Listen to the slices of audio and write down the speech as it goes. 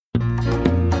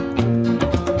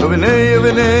Pekudei,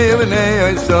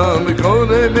 Pekudei, so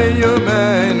Pekudei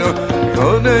beyomenu,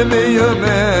 Pekudei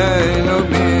beyomenu,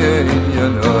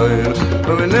 b'inyanoi.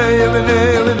 Pekudei,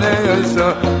 Pekudei, so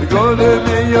Pekudei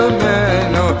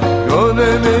beyomenu,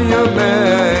 Pekudei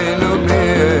beyomenu,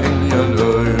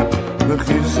 b'inyanoi.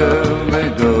 V'chisel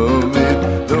me'David,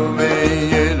 David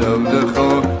yedavdecha,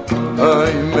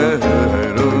 ay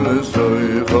meheru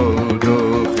l'soicho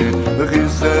dochi.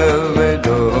 V'chisel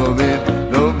me'David,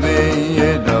 David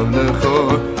yedavdecha,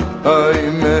 ay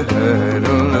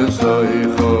meheru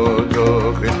l'soicho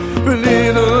dochi.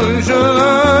 V'lilu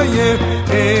shalayim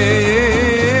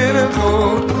erecho,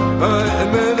 ay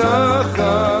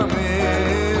menachamim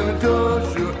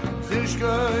toshu,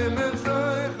 zishkai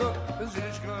mezoicho,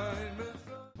 zishkai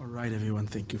mezoicho. All right, everyone,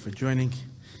 thank you for joining.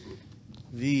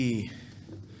 The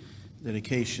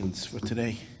dedications for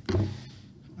today.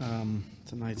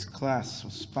 Tonight's class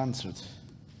was sponsored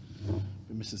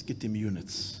by Mrs. Gittim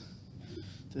Units.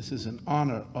 This is in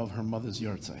honor of her mother's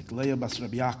yahrzeit. Leah Bas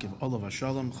Rabbi Yaakov, Olav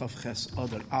Shalom, Chav Ches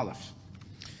Adar Aleph.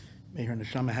 May her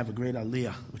neshama have a great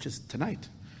aliyah, which is tonight.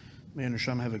 May her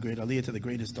neshama have a great aliyah to the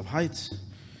greatest of heights.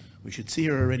 We should see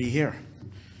her already here,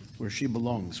 where she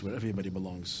belongs, where everybody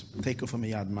belongs. Take her from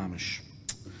Yad Mamish.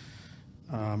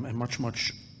 And much,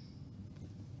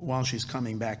 while she's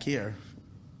coming back here,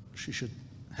 she should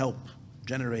help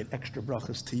generate extra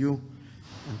brachas to you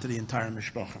and to the entire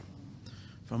mishpacha.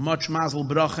 For much mazel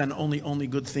bracha and only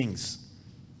good things.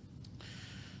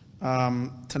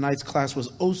 Tonight's class was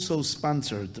also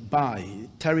sponsored by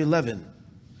Terry Levin,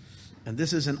 and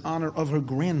this is in honor of her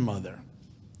grandmother,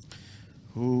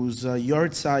 whose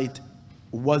yahrzeit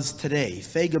was today,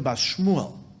 Fega Bas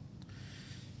Shmuel.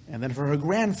 And then for her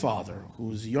grandfather,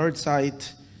 whose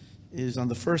yahrzeit is on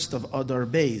the 1st of Adar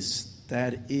Beis,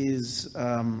 that is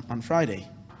on Friday,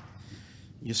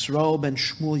 Yisrael ben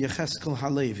Shmuel Yecheskel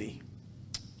Halevi.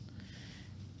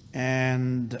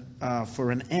 And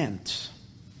for an aunt,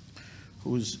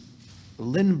 who's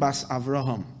Lin Bas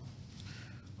Avraham,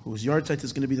 whose yahrzeit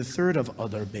is going to be the 3rd of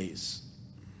Adar Beis.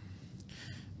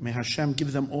 May Hashem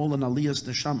give them all an aliyah's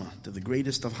neshama to the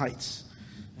greatest of heights,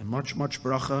 and much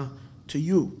bracha to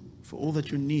you for all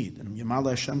that you need. And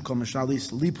Yamala Hashem kol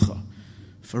mishalis libcha,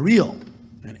 for real,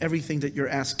 and everything that you're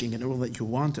asking and all that you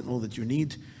want and all that you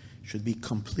need should be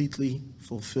completely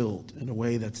fulfilled in a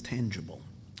way that's tangible.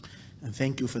 And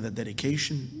thank you for that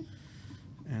dedication.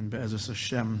 And Be'ezus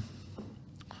Hashem,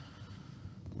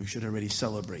 we should already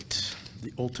celebrate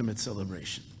the ultimate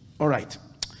celebration. All right.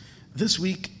 This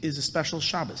week is a special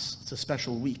Shabbos. It's a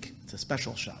special week. It's a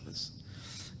special Shabbos.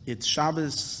 It's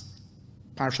Shabbos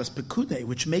Parshas Pekudei,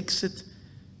 which makes it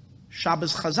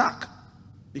Shabbos Chazak,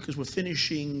 because we're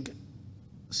finishing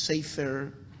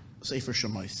Sefer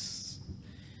Shemos.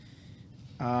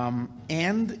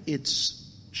 And it's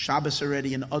Shabbos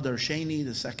already in Adar Sheni,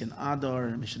 the 2nd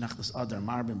Adar, Mishnachtas Adar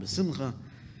Marbin B'Simcha.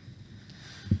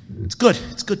 It's good.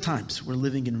 It's good times. We're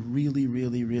living in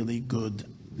really good,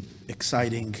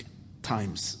 exciting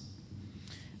times.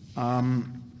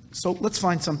 So let's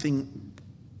find something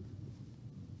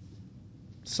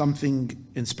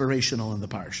inspirational in the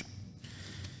parsha.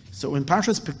 So in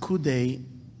Parshas Pekudei,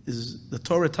 the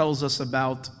Torah tells us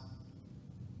about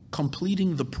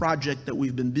completing the project that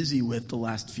we've been busy with the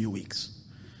last few weeks.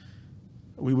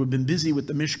 We've been busy with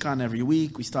the Mishkan every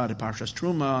week. We started Parshas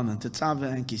Truma, and then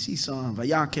Tetzaveh, and Kisisa, and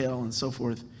Vayakel, and so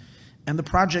forth. And the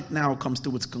project now comes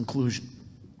to its conclusion.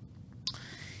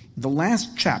 The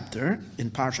last chapter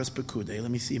in Parshas Pekudei, let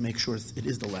me see, make sure it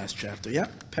is the last chapter. Yeah,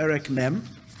 Perek Mem,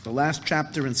 the last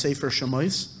chapter in Sefer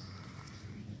Shemos,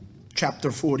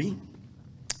 chapter 40,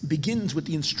 begins with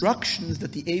the instructions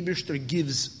that the Eibishter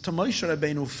gives to Moshe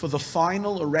Rabbeinu for the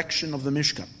final erection of the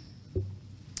Mishkan,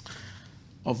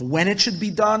 of when it should be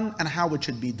done and how it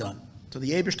should be done. So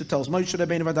the Eibishter tells Moshe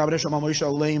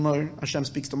Rabbeinu, Hashem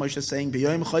speaks to Moshe saying,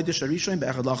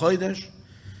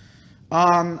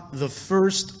 on the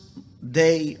first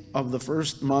day of the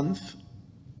first month,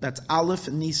 that's Aleph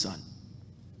and Nisan.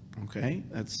 Okay,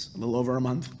 that's a little over a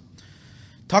month.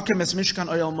 Takem es Mishkan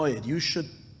Oyel Moed. You should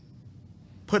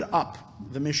put up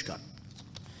the Mishkan.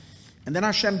 And then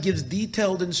Hashem gives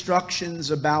detailed instructions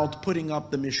about putting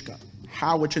up the Mishkan,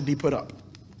 how it should be put up.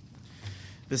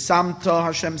 The Samta,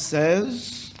 Hashem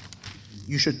says,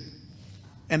 you should,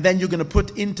 and then you're going to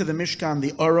put into the Mishkan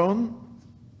the Aron,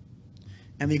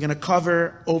 and you're going to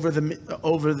cover over the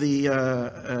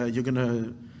you're going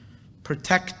to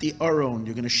protect the Aron,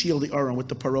 you're going to shield the Aron with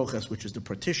the Paroches, which is the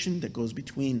partition that goes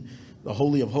between the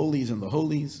Holy of Holies and the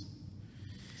Holies.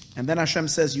 And then Hashem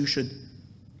says you should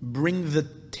bring the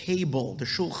table, the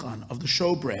shulchan of the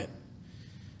showbread.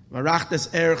 Varachtes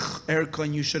erch,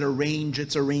 and you should arrange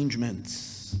its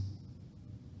arrangements.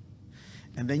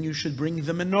 And then you should bring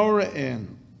the menorah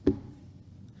in.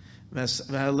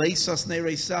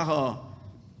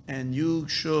 And you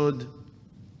should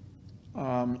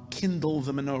kindle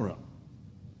the menorah.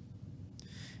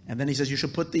 And then he says you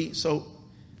should put the... So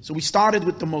we started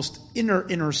with the most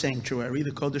inner sanctuary,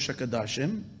 the Kodesh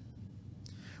HaKodashim,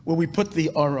 where we put the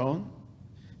Aron.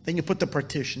 Then you put the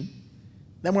partition.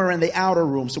 Then we're in the outer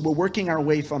room. So we're working our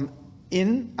way from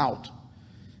in, out.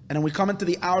 And then we come into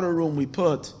the outer room, we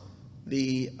put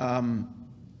the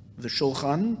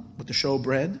shulchan with the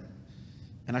showbread.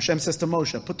 And Hashem says to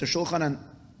Moshe, put the shulchan and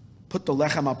put the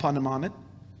lechem apanim on it.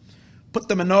 Put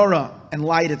the menorah and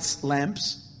light its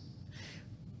lamps.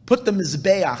 Put the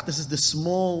mizbeach, this is the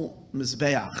small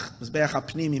mizbeach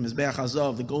hapnimi, mizbeach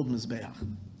hazov, the gold mizbeach.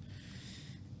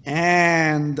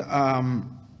 And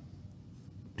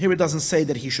here it doesn't say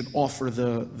that he should offer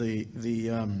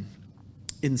the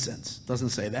incense. It doesn't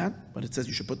say that, but it says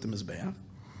you should put the mizbeach.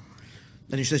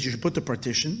 Then he says you should put the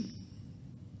partition.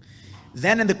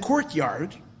 Then in the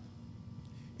courtyard,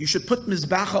 you should put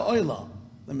mizbeach ha'olah,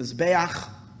 the mizbeach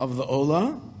of the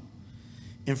olah,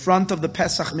 in front of the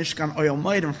Pesach Mishkan Oyel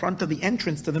Moed, in front of the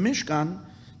entrance to the Mishkan.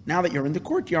 Now that you're in the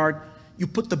courtyard, you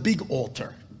put the big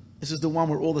altar. This is the one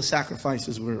where all the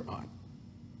sacrifices were on.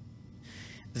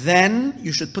 Then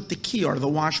you should put the kiyar, the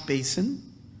wash basin,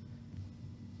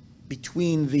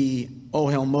 between the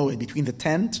Ohel Moed, between the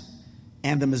tent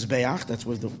and the Mizbeach. That's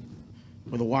where the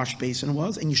wash basin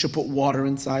was. And you should put water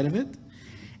inside of it.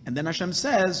 And then Hashem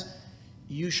says,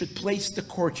 you should place the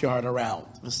courtyard around.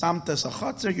 You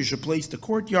should place the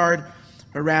courtyard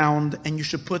around, and you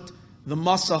should put the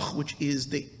masach, which is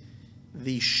the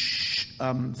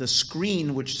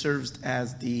screen which serves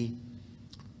as the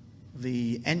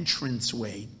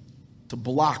entranceway to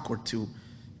block or to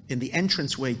in the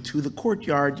entranceway to the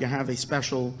courtyard. You have a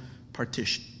special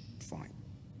partition. Fine.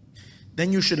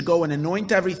 Then you should go and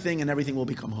anoint everything, and everything will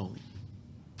become holy.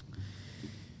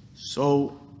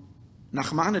 So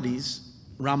Nachmanides,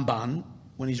 Ramban,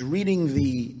 when he's reading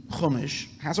the Chumash,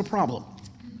 has a problem.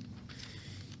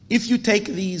 If you take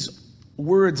these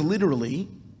words literally,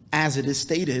 as it is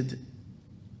stated,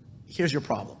 here's your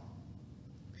problem.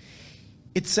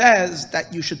 It says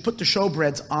that you should put the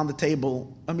showbreads on the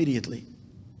table immediately.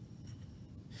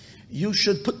 You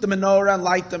should put the menorah and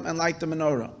light the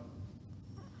menorah.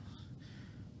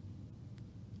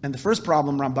 And the first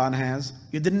problem Ramban has,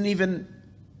 you didn't even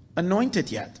anoint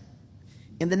it yet.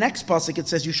 In the next pasuk, it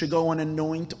says you should go and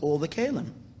anoint all the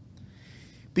kelim.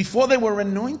 Before they were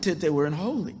anointed, they were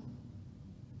unholy.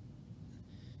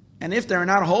 And if they're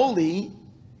not holy,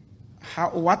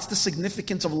 what's the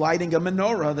significance of lighting a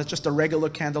menorah that's just a regular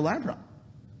candelabra?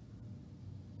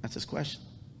 That's his question.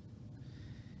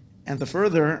 And the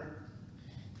further,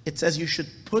 it says you should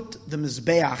put the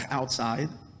mizbeach outside,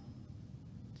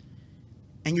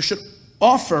 and you should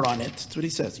offer on it. That's what he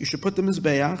says. You should put the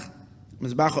mizbeach.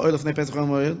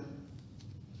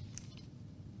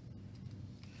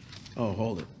 Oh,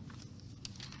 hold it.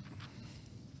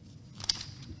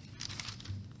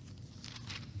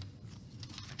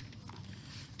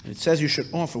 It says you should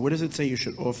offer. What does it say you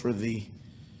should offer it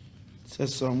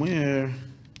says somewhere.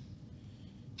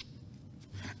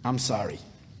 I'm sorry.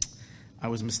 I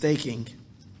was mistaking.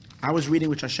 I was reading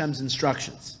with Hashem's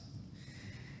instructions.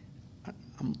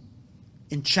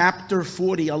 In chapter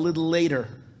 40, a little later,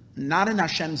 not in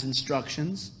Hashem's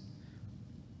instructions,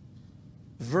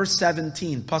 verse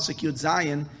 17, Pasuk Yud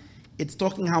Zayin, it's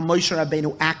talking how Moshe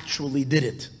Rabbeinu actually did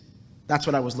it. That's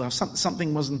what I was left.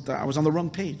 Something wasn't, I was on the wrong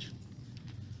page.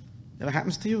 That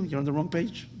happens to you? You're on the wrong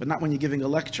page? But not when you're giving a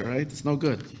lecture, right? It's no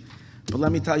good. But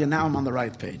let me tell you, now I'm on the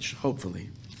right page, hopefully.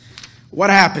 What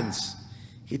happens?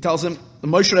 He tells him, the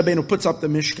Moshe Rabbeinu puts up the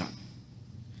Mishkan.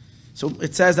 So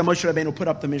it says that Moshe Rabbeinu put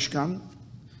up the Mishkan,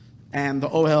 and the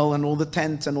Ohel, and all the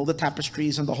tents, and all the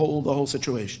tapestries, and the whole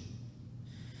situation.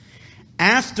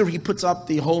 After he puts up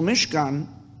the whole Mishkan,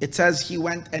 it says he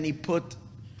went and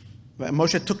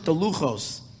Moshe took the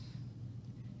luchos,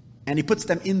 and he puts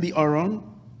them in the Aron,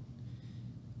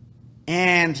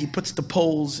 and he puts the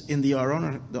poles in the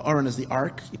Aron. The Aron is the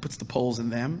ark. He puts the poles in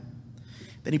them.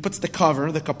 Then he puts the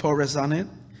cover, the kaporas on it.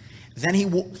 Then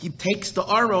he takes the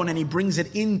Aron and he brings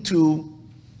it into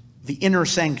the inner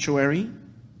sanctuary.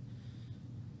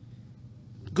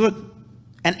 Good.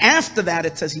 And after that,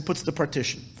 it says he puts the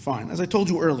partition. Fine, as I told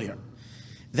you earlier.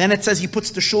 Then it says he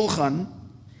puts the shulchan,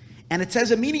 and it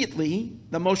says immediately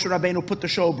that Moshe Rabbeinu put the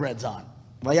showbreads on.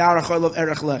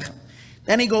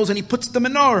 Then he goes and he puts the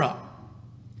menorah,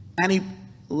 and he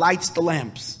lights the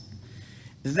lamps.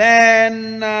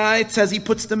 Then it says he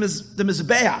puts the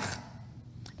mizbeach.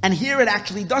 And here it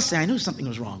actually does say, I knew something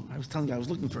was wrong. I was telling you, I was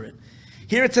looking for it.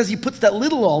 Here it says he puts that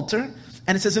little altar,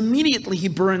 and it says immediately he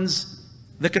burns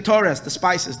the ketores, the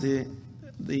spices,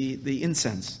 the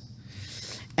incense.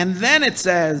 And then it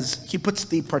says he puts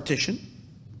the partition.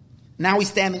 Now he's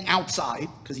standing outside,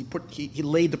 because he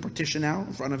laid the partition out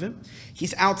in front of him.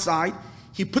 He's outside.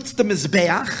 He puts the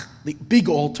mizbeach, the big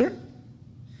altar.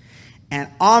 And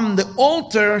on the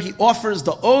altar, he offers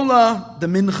the olah, the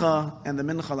mincha, and the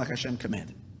mincha like Hashem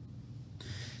commanded.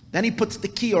 Then he puts the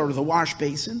kior, the wash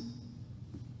basin,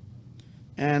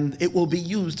 and it will be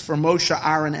used for Moshe,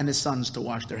 Aaron, and his sons to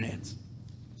wash their hands.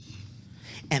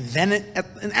 And then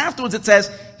and afterwards it says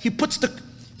he puts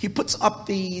up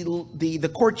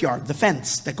the courtyard, the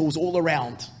fence that goes all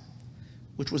around,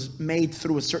 which was made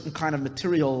through a certain kind of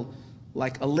material,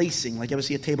 like a lacing. Like you ever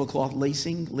see a tablecloth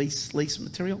lacing, lace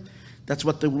material? That's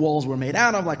what the walls were made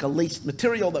out of, like a laced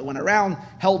material that went around,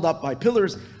 held up by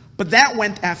pillars. But that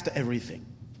went after everything.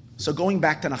 So going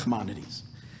back to Nachmanides.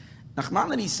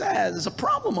 Nachmanides says, there's a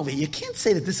problem over here. You can't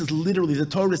say that this is literally, the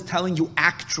Torah is telling you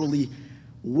actually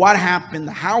what happened,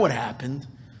 how it happened,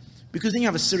 because then you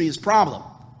have a serious problem.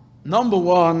 Number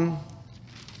one,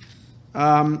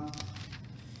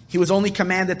 he was only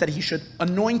commanded that he should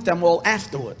anoint them all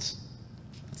afterwards.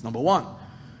 That's number one.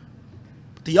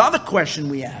 But the other question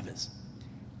we have is,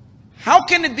 how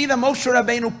can it be that Moshe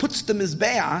Rabbeinu puts the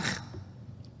Mizbeach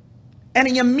and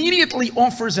he immediately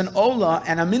offers an Olah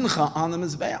and a Mincha on the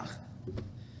Mizbeach?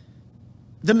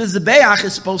 The Mizbeach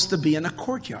is supposed to be in a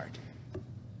courtyard.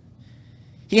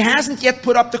 He hasn't yet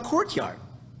put up the courtyard.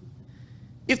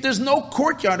 If there's no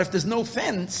courtyard, if there's no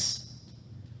fence,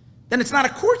 then it's not a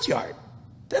courtyard.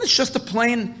 Then it's just a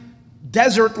plain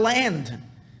desert land.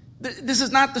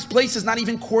 This place is not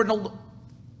even cordoned. What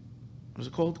is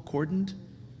it called? Cordoned?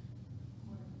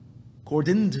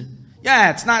 Cordoned. Yeah,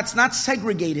 it's not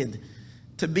segregated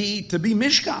to be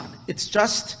Mishkan. It's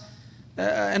just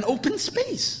an open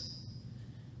space.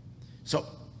 So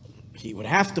he would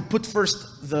have to put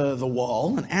first the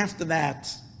wall, and after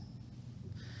that.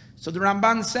 So the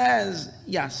Ramban says,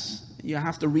 yes, you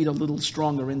have to read a little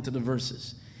stronger into the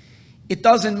verses. It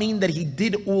doesn't mean that he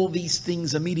did all these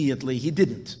things immediately. He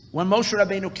didn't. When Moshe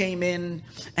Rabbeinu came in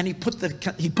and he put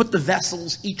the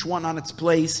vessels, each one on its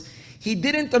place, he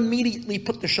didn't immediately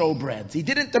put the showbreads. He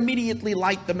didn't immediately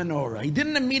light the menorah. He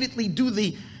didn't immediately do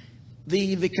the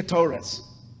ketores.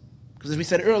 Because as we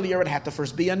said earlier, it had to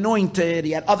first be anointed.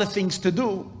 He had other things to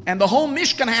do. And the whole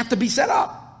Mishkan had to be set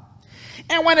up.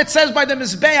 And when it says by the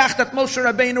Mizbeach that Moshe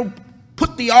Rabbeinu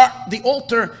put the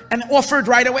altar and offered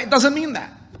right away, it doesn't mean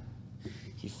that.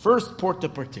 He first poured the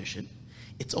partition.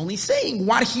 It's only saying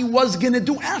what he was going to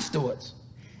do afterwards.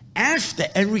 After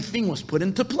everything was put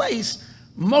into place,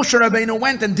 Moshe Rabbeinu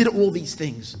went and did all these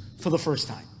things for the first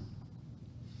time.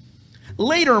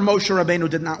 Later, Moshe Rabbeinu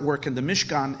did not work in the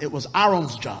Mishkan. It was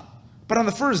Aaron's job. But on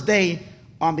the first day,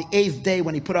 on the 8th day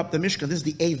when he put up the Mishkan, this is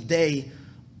the 8th day,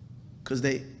 because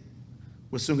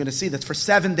we're soon going to see that for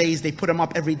 7 days they put him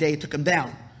up every day, took him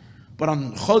down. But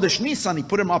on Chodesh Nisan, he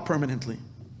put him up permanently.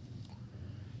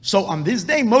 So on this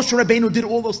day, Moshe Rabbeinu did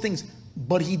all those things,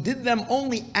 but he did them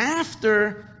only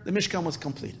after the Mishkan was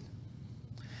completed.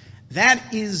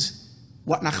 That is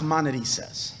what Nachmanides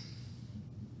says.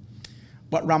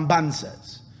 What Ramban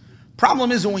says.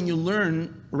 Problem is when you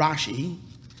learn Rashi,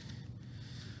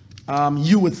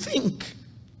 you would think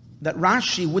that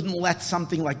Rashi wouldn't let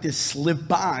something like this slip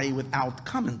by without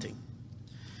commenting.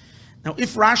 Now,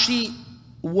 if Rashi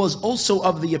was also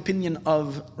of the opinion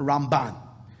of Ramban,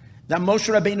 that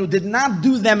Moshe Rabbeinu did not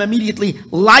do them immediately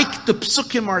like the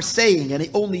Psukim are saying, and he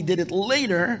only did it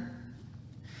later,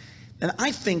 then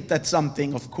I think that's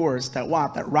something, of course, that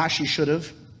Rashi should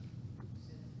have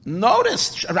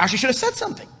noticed. Rashi should have said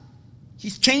something.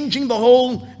 He's changing the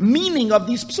whole meaning of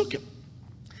these Psukim.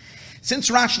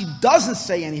 Since Rashi doesn't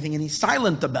say anything and he's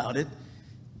silent about it,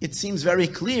 it seems very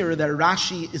clear that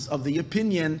Rashi is of the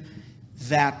opinion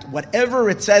that whatever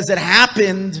it says that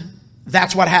happened,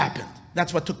 that's what happened.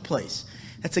 That's what took place.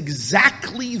 That's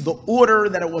exactly the order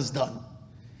that it was done.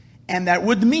 And that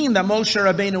would mean that Moshe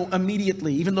Rabbeinu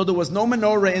immediately, even though there was no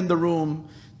menorah in the room,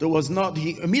 he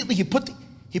put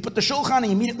the shulchan,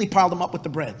 he immediately piled them up with the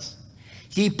breads.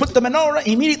 He put the menorah,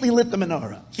 he immediately lit the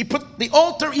menorah. He put the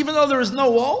altar, even though there is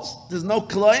no walls, there's no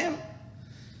klayim,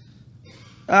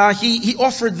 he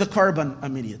offered the korban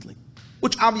immediately.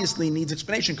 Which obviously needs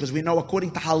explanation, because we know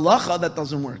according to halacha that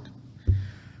doesn't work.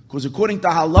 Because according to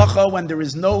halacha, when there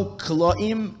is no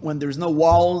klayim, when there is no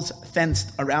walls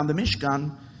fenced around the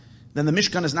Mishkan, then the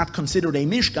Mishkan is not considered a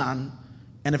Mishkan,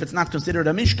 and if it's not considered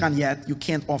a Mishkan yet, you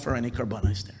can't offer any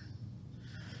korbanos there.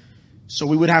 So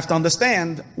we would have to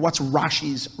understand what's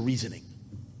Rashi's reasoning.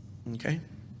 Okay?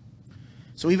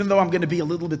 So even though I'm going to be a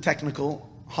little bit technical,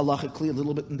 halachically, a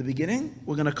little bit in the beginning,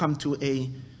 we're going to come to a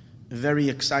very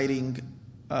exciting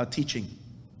teaching,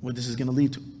 what this is going to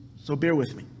lead to. So bear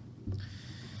with me.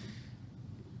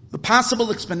 The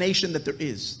possible explanation that there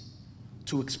is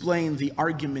to explain the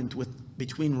argument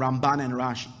between Ramban and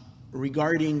Rashi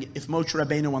regarding if Moshe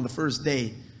Rabbeinu on the first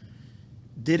day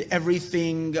did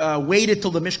everything, waited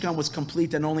till the Mishkan was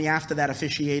complete and only after that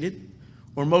officiated,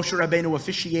 or Moshe Rabbeinu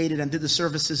officiated and did the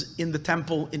services in the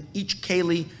temple, in each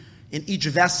keli, in each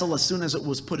vessel as soon as it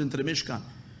was put into the Mishkan.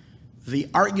 The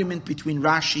argument between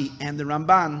Rashi and the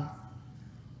Ramban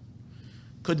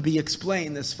could be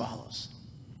explained as follows.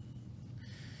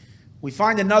 We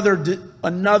find another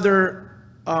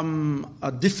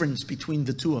difference between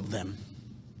the two of them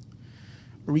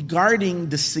regarding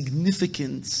the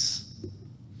significance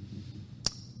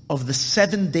of the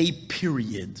 7-day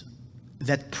period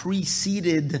that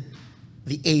preceded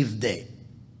the 8th day.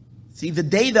 See, the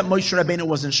day that Moshe Rabbeinu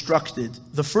was instructed,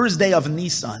 the first day of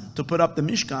Nisan, to put up the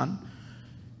Mishkan,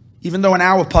 even though in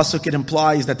our pasuk it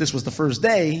implies that this was the first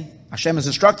day, Hashem is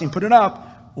instructing, put it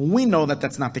up, we know that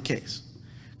that's not the case.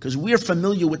 Because we're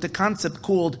familiar with the concept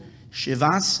called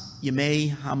Shivas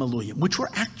Yemei HaMaluyim, which we're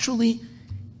actually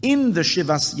in the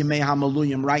Shivas Yemei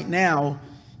HaMaluyim right now,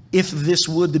 if this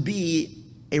would be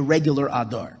a regular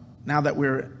Adar. Now that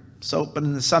but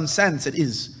in some sense it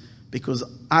is, because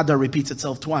Adar repeats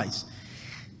itself twice.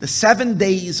 The 7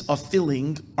 days of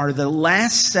filling are the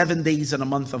last 7 days in the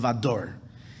month of Adar.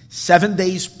 7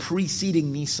 days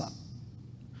preceding Nisan.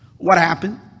 What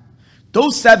happened?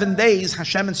 Those 7 days,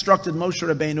 Hashem instructed Moshe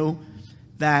Rabbeinu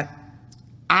that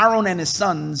Aaron and his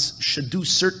sons should do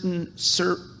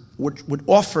would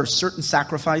offer certain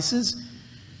sacrifices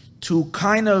to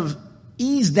kind of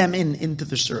ease them into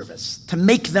the service, to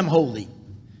make them holy.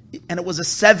 And it was a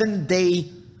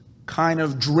 7-day kind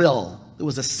of drill. It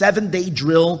was a 7-day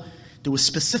drill. There were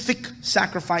specific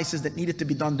sacrifices that needed to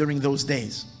be done during those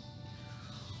days.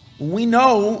 We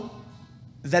know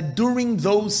that during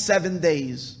those 7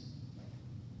 days,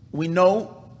 Moshe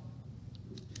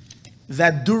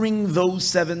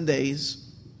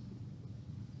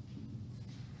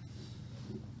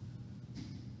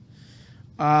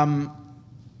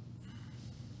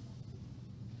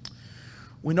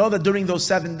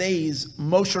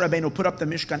Rabbeinu put up the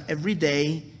Mishkan every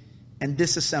day and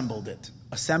disassembled it.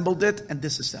 Assembled it and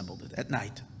disassembled it at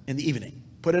night, in the evening.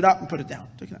 Put it up and put it down.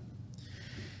 Took it out.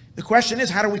 The question is,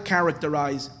 how do we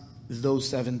characterize those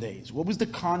 7 days? What was the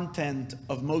content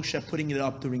of Moshe putting it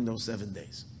up during those 7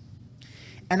 days?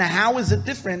 And how is it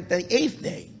different than the 8th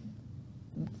day?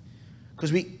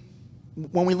 Because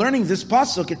when we're learning this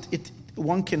pasuk,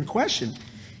 one can question.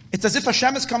 It's as if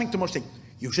Hashem is coming to Moshe saying,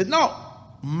 you should know,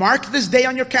 mark this day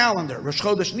on your calendar. Rosh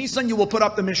Chodesh Nisan, you will put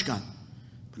up the Mishkan.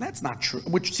 But that's not true,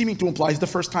 which seeming to imply is the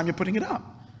first time you're putting it up.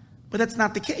 But that's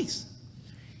not the case.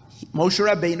 Moshe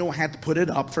Rabbeinu had put it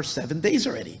up for 7 days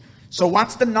already. So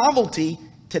what's the novelty?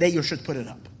 Today you should put it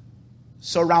up.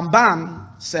 So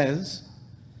Ramban says,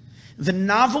 the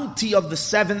novelty of the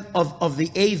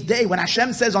 8th day, when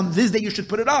Hashem says on this day you should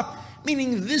put it up,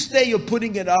 meaning this day you're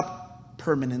putting it up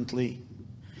permanently.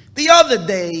 The other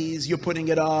days you're putting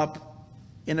it up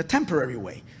in a temporary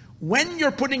way. When you're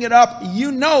putting it up,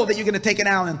 you know that you're going to take it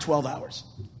out in 12 hours.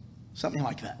 Something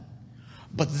like that.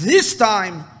 But this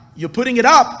time, you're putting it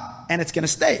up and it's going to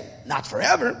stay. Not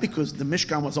forever, because the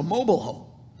Mishkan was a mobile home.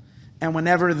 And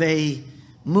whenever they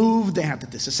moved, they had to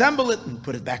disassemble it and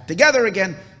put it back together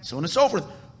again, so on and so forth.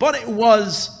 But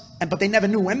they never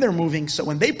knew when they're moving, so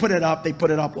when they put it up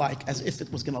like as if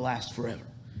it was going to last forever.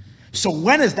 So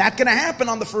when is that going to happen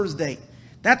on the first day?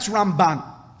 That's Ramban.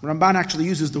 Ramban actually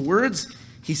uses the words.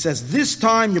 He says, this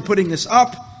time you're putting this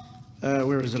up.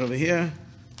 Where is it over here?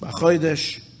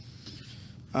 B'chodesh.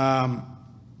 Hold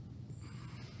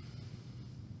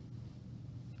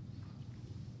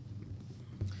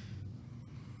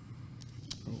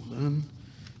on.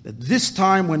 That this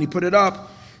time when he put it up,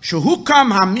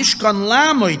 Shehukam HaMishkan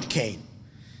Lamoid Kain.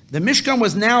 The Mishkan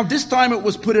was now, this time it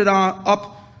was put it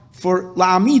up for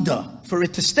La'amida, for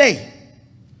it to stay.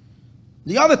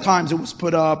 The other times it was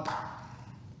put up,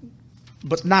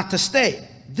 but not to stay.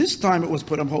 This time it was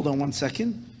put up, hold on one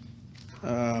second.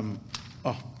 The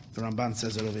Ramban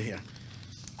says it over here.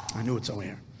 I knew it's over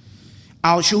here.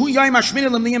 Al shehu yom hashmini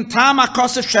l'miyim tam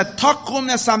ha'kosef shetakum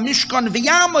nes ha'mishkan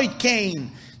v'yamoid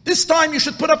kain. This time you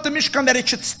should put up the Mishkan that it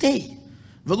should stay.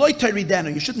 V'loi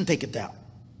teridenu, you shouldn't take it down.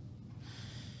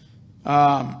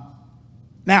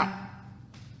 Now,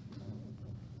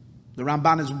 the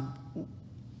Ramban is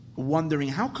wondering,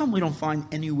 how come we don't find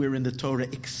anywhere in the Torah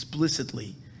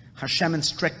explicitly Hashem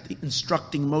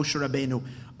instructing Moshe Rabbeinu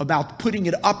about putting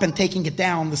it up and taking it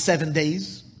down the 7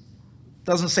 days.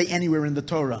 Doesn't say anywhere in the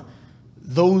Torah.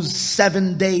 Those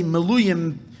 7-day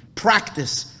Meluyim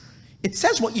practice. It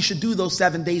says what you should do those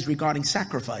 7 days regarding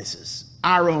sacrifices.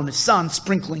 Aaron, his son,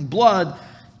 sprinkling blood,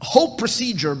 a whole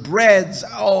procedure, breads, a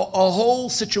whole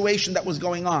situation that was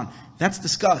going on. That's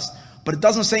discussed. But it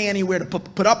doesn't say anywhere to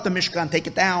put up the Mishkan, take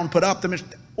it down, put up the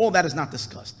Mishkan. All that is not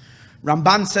discussed.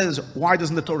 Ramban says, why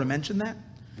doesn't the Torah mention that?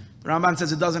 The Ramban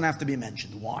says it doesn't have to be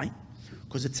mentioned. Why?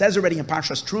 Because it says already in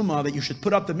Parshas Truma that you should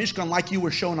put up the Mishkan like you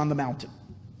were shown on the mountain.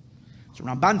 So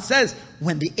Ramban says,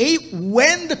 when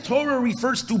the Torah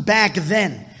refers to back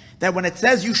then, that when it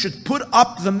says you should put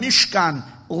up the Mishkan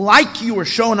like you were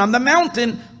shown on the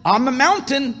mountain,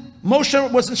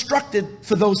 Moshe was instructed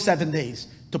for those 7 days.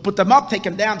 To put them up, take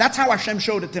them down. That's how Hashem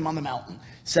showed it to him on the mountain.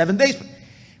 7 days.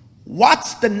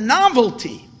 What's the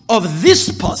novelty of this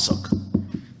pasuk?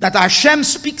 That Hashem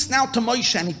speaks now to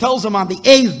Moshe and he tells him on the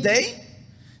 8th day,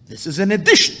 this is an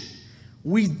addition.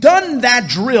 We've done that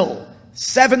drill.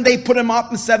 7 days put him up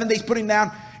and 7 days put him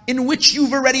down, in which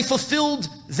you've already fulfilled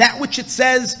that which it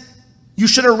says you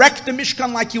should erect the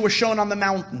Mishkan like you were shown on the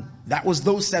mountain. That was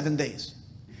those 7 days.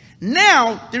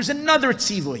 Now, there's another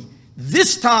tzivui.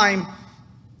 This time,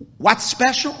 what's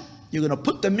special? You're going to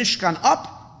put the Mishkan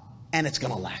up and it's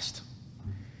going to last.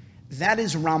 That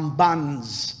is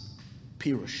Ramban's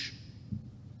Pirush.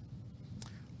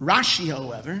 Rashi,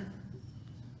 however,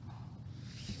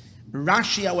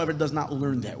 does not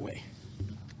learn that way.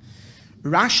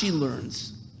 Rashi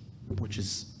learns,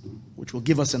 which will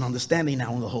give us an understanding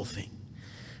now on the whole thing.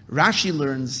 Rashi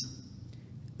learns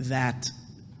that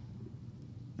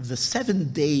the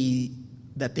 7 day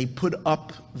that they put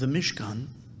up the Mishkan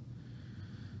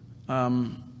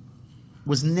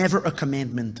was never a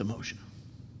commandment to Moshe.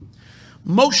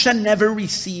 Moshe never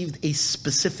received a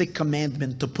specific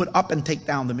commandment to put up and take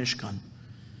down the Mishkan.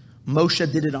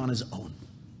 Moshe did it on his own.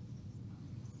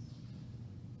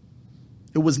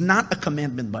 It was not a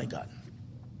commandment by God.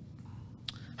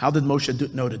 How did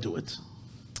Moshe know to do it?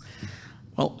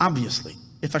 Well, obviously,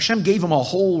 if Hashem gave him a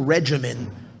whole regimen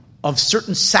of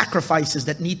certain sacrifices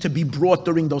that need to be brought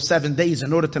during those 7 days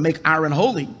in order to make Aaron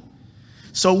holy,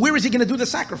 so where is he going to do the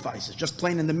sacrifices? Just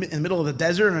plain in the middle of the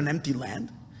desert in an empty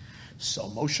land? So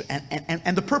Moshe,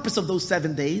 and the purpose of those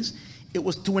 7 days, it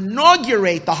was to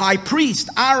inaugurate the high priest,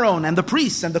 Aaron, and the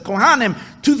priests and the Kohanim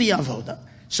to the Avodah.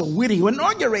 So where do you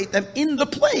inaugurate them? In the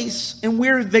place in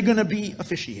where they're going to be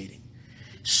officiating.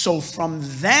 So from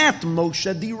that,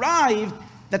 Moshe derived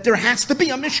that there has to be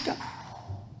a Mishkan.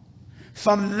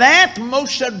 From that,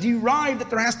 Moshe derived that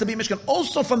there has to be a Mishkan.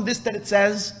 Also from this that it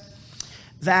says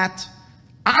that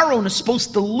Aaron is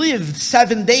supposed to live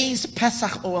 7 days,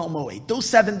 Pesach Oel Moed. Those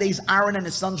 7 days, Aaron and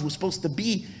his sons were supposed to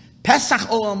be Pesach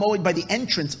Oel Moed by the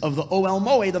entrance of the Oel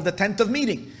Moed of the tent of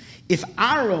meeting. If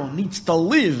Aaron needs to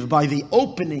live by the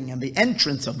opening and the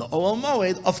entrance of the Oel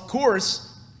Moed, of course,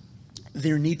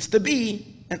 there needs to be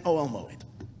an Oel Moed.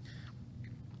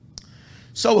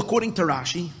 So according to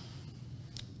Rashi,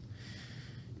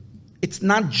 it's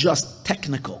not just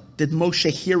technical. Did Moshe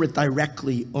hear it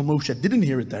directly or Moshe didn't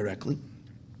hear it directly?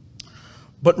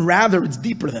 But rather it's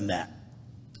deeper than that.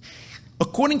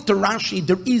 According to Rashi,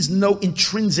 there is no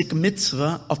intrinsic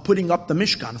mitzvah of putting up the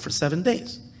Mishkan for 7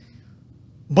 days.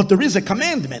 But there is a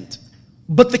commandment.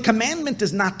 But the commandment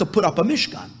is not to put up a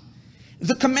Mishkan.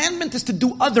 The commandment is to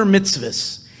do other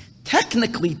mitzvahs.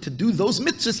 Technically, to do those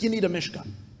mitzvahs, you need a Mishkan.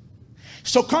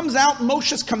 So comes out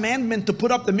Moshe's commandment to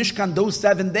put up the Mishkan those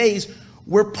 7 days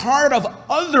were part of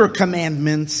other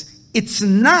commandments. It's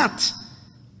not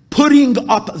putting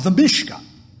up the Mishkan.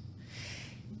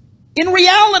 In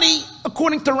reality,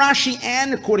 according to Rashi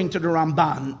and according to the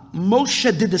Ramban,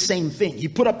 Moshe did the same thing. He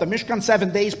put up the Mishkan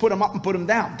 7 days, put him up and put him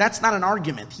down. That's not an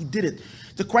argument. He did it.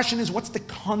 The question is, what's the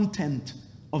content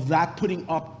of that putting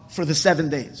up for the 7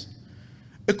 days?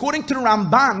 According to the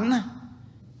Ramban,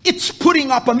 it's putting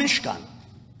up a Mishkan.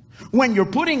 When you're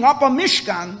putting up a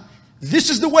Mishkan, this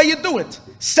is the way you do it.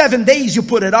 7 days you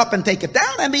put it up and take it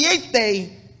down, and the 8th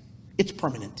day, it's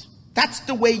permanent. That's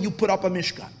the way you put up a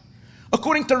Mishkan.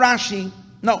 According to Rashi,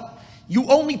 no. You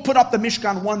only put up the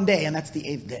Mishkan 1 day, and that's the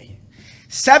 8th day.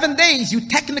 7 days, you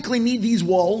technically need these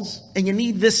walls, and you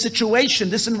need this situation,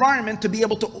 this environment, to be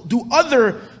able to do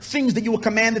other things that you were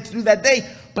commanded to do that day,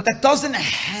 but that doesn't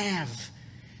have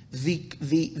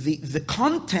the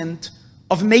content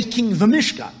of making the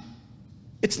Mishkan.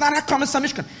 It's not Hakamas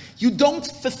HaMishkan. You don't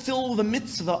fulfill the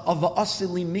mitzvah of a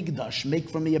Asili Migdash, make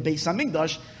for me a Beis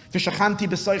HaMigdash, V'shachanti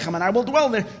b'soichem, and I will dwell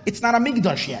there. It's not a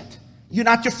Migdash yet. You're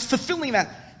fulfilling that.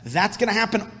 That's going to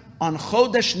happen on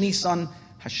Chodesh Nisan.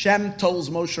 Hashem tells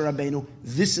Moshe Rabbeinu,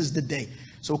 this is the day.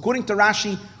 So according to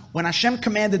Rashi, when Hashem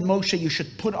commanded Moshe, you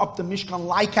should put up the Mishkan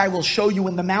like I will show you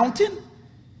in the mountain,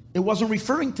 it wasn't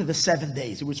referring to the 7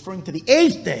 days. It was referring to the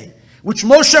 8th day, which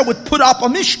Moshe would put up a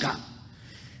Mishkan.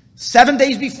 7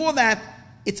 days before that,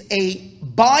 it's a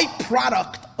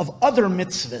byproduct of other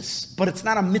mitzvahs, but it's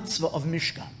not a mitzvah of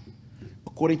Mishkan.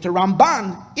 According to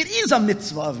Ramban, it is a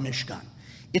mitzvah of Mishkan.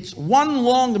 It's one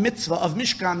long mitzvah of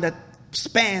Mishkan that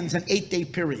spans an 8-day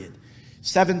period.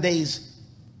 7 days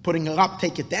putting it up,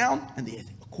 take it down, and the 8th.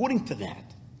 According to that,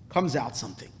 comes out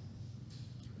something.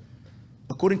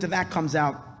 According to that comes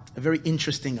out a very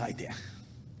interesting idea.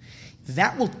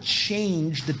 That will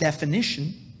change the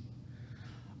definition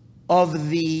of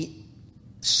the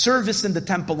service in the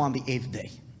temple on the 8th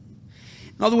day.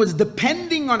 In other words,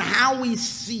 depending on how we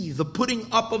see the putting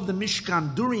up of the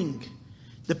Mishkan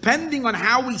depending on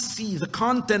how we see the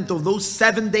content of those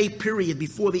 7-day period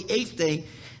before the 8th day,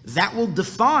 that will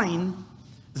define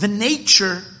the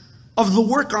nature of the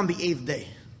work on the 8th day.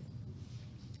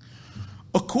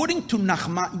 According to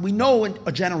Nachman, we know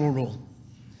a general rule.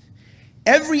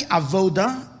 Every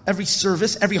avoda, every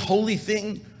service, every holy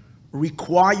thing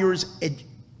requires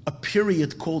a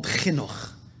period called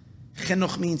chinuch.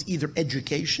 Chinuch means either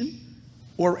education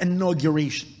or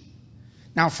inauguration.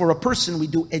 Now, for a person, we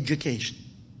do education.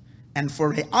 And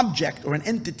for an object or an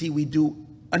entity, we do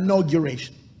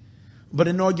inauguration. But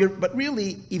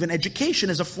really, even education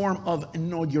is a form of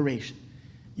inauguration.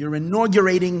 You're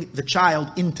inaugurating the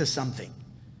child into something.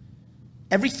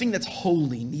 Everything that's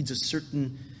holy needs a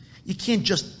certain... You can't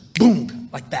just boom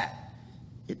like that.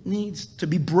 It needs to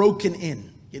be broken in.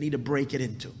 You need to break it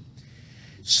into.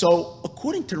 So,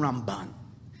 according to Ramban,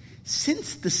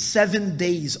 since the 7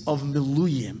 days of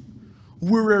Miluyim,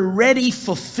 we're already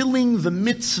fulfilling the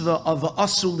mitzvah of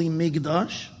Asuli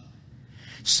Migdash.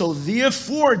 So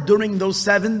therefore, during those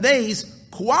 7 days,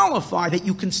 qualify that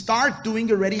you can start doing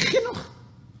already chinuch.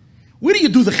 Where do you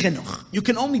do the chinuch? You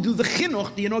can only do the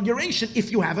chinuch, the inauguration,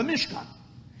 if you have a Mishkan.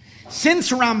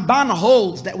 Since Ramban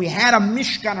holds that we had a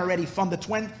Mishkan already from the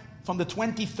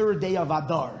 23rd day of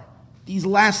Adar, these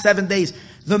last 7 days,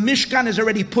 the Mishkan is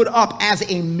already put up as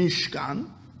a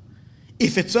Mishkan.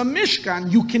 If it's a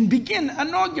Mishkan, you can begin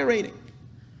inaugurating.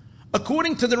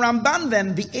 According to the Ramban,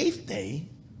 then, the 8th day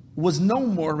was no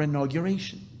more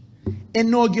inauguration.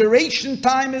 Inauguration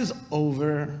time is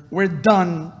over. We're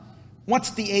done.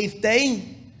 What's the 8th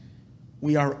day?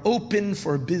 We are open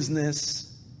for business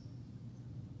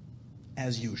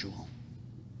as usual.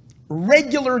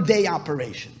 Regular day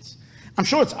operations. I'm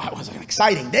sure it was an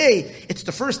exciting day. It's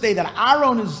the first day that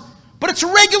Aaron is... But it's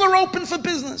regular open for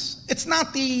business. It's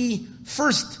not the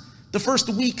first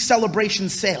week celebration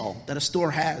sale that a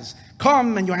store has.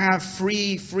 Come and you have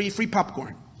free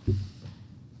popcorn.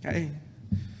 Okay?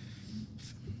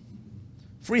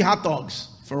 Free hot dogs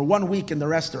for 1 week in the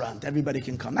restaurant. Everybody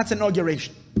can come. That's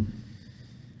inauguration.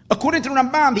 According to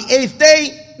Ramban, the 8th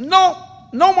day,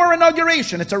 no more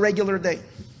inauguration. It's a regular day.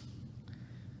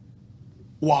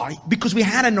 Why? Because we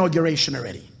had inauguration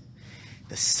already.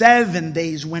 The 7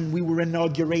 days when we were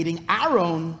inaugurating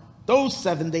Aaron, those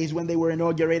 7 days when they were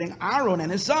inaugurating Aaron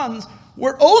and his sons,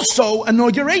 were also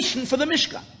inauguration for the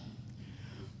Mishkan.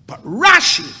 But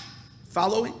Rashi,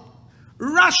 following,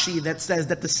 Rashi that says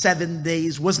that the 7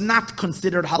 days was not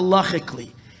considered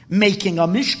halachically making a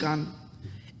Mishkan,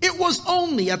 it was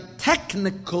only a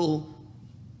technical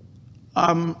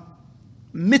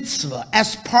mitzvah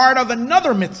as part of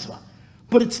another mitzvah.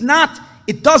 But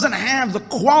it doesn't have the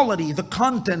quality, the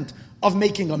content of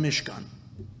making a Mishkan.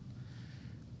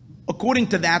 According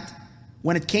to that,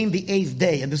 when it came the 8th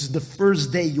day, and this is the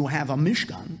first day you have a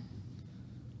Mishkan,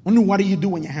 what do you do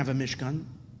when you have a Mishkan?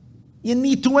 You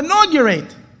need to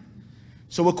inaugurate.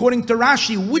 So according to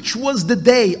Rashi, which was the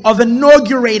day of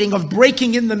inaugurating, of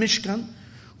breaking in the Mishkan?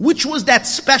 Which was that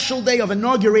special day of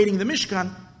inaugurating the Mishkan?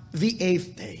 The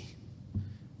 8th day.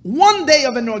 1 day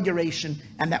of inauguration,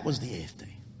 and that was the 8th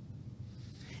day.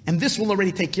 And this will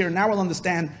already take care. Now we'll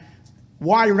understand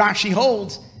why Rashi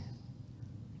holds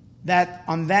that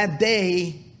on that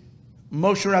day,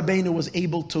 Moshe Rabbeinu was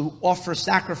able to offer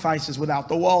sacrifices without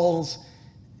the walls,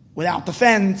 without the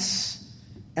fence,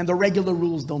 and the regular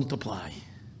rules don't apply.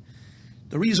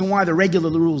 The reason why the regular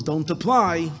rules don't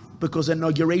apply, because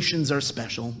inaugurations are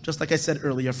special. Just like I said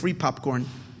earlier, free popcorn.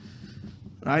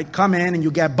 Right? Come in and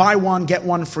you buy one, get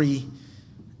one free.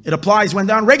 It applies when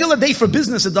on regular day for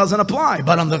business it doesn't apply.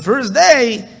 But on the first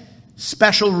day,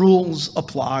 special rules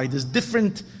apply. There's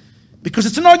different, because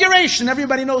it's inauguration.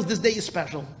 Everybody knows this day is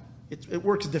special. It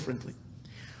works differently.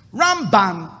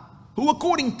 Ramban, who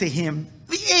according to him,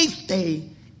 the 8th day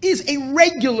is a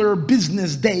regular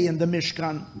business day in the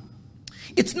Mishkan.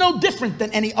 It's no different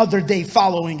than any other day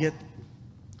following it.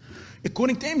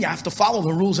 According to him, you have to follow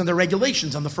the rules and the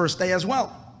regulations on the first day as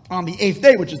well. On the 8th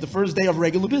day, which is the first day of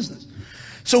regular business.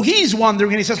 So he's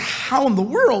wondering, and he says, how in the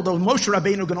world is Moshe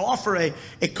Rabbeinu going to offer a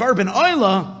carbon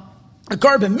oila, a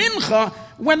carbon mincha,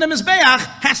 when the Mizbeach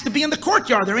has to be in the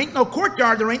courtyard? There ain't no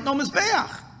courtyard, there ain't no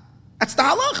Mizbeach. That's the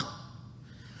halach.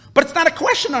 But it's not a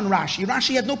question on Rashi.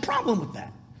 Rashi had no problem with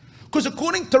that. Because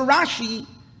according to Rashi,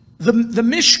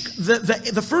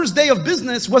 the first day of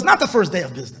business was not the first day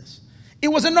of business. It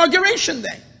was inauguration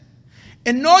day.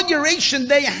 Inauguration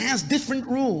day has different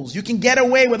rules. You can get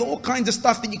away with all kinds of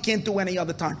stuff that you can't do any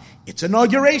other time. It's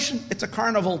inauguration. It's a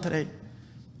carnival today.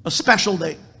 A special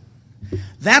day.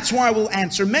 That's why we'll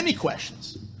answer many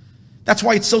questions. That's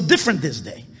why it's so different this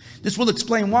day. This will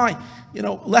explain why,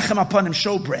 lechem apanim,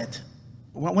 showbread.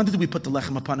 When did we put the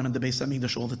lechem apanim in the Beis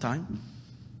Hamikdash all the time?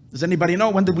 Does anybody know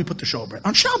when did we put the showbread?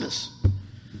 On Shabbos.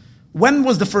 When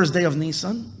was the first day of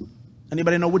Nisan?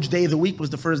 Anybody know which day of the week was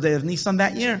the first day of Nisan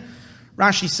that year?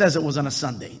 Rashi says it was on a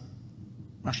Sunday.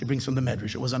 Rashi brings from the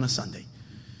Medrash, it was on a Sunday.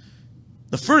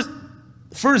 The first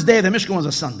day of the Mishkan was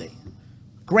a Sunday.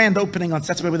 Grand opening on,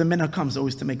 that's where the minhag comes,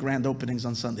 always to make grand openings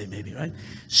on Sunday maybe, right?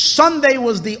 Sunday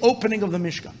was the opening of the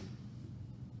Mishkan.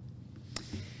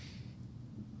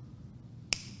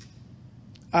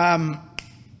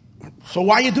 So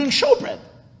why are you doing showbread?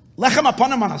 Lechem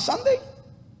apanim on a Sunday?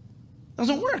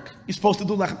 Doesn't work. You're supposed to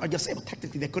do lechem. I guess, well,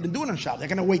 technically they couldn't do it on Shabbos. They're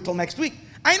going to wait till next week.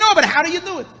 I know, but how do you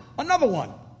do it? Another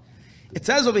one. It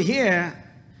says over here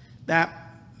that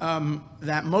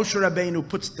Moshe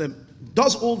Rabbeinu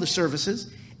does all the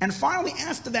services, and finally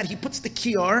after that he puts the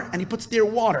kiyar and he puts their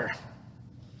water.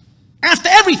 After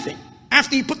everything,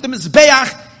 after he put the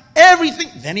mizbeach, everything,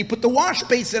 then he put the wash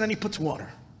basin and he puts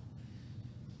water.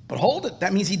 But hold it,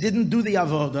 that means he didn't do the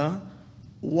avodah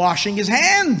washing his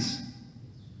hands.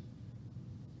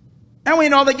 And we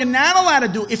know that you're not allowed to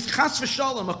do, if chas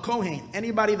v'shalom, a kohen,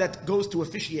 anybody that goes to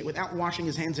officiate without washing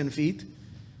his hands and feet,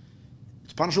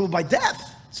 it's punishable by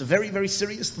death. It's a very, very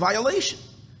serious violation.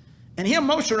 And here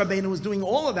Moshe Rabbeinu was doing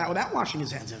all of that without washing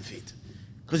his hands and feet.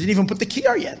 Because he didn't even put the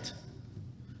kiyar yet.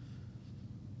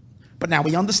 But now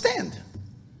we understand.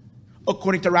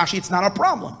 According to Rashi, it's not a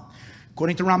problem.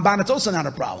 According to Ramban, it's also not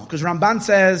a problem. Because Ramban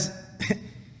says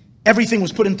everything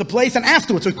was put into place, and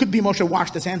afterwards, so it could be Moshe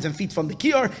washed his hands and feet from the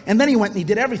kiyar, and then he went and he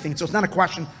did everything. So it's not a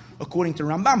question according to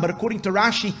Ramban, but according to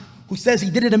Rashi, who says he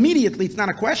did it immediately, it's not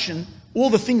a question. All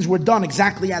the things were done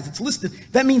exactly as it's listed.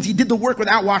 That means he did the work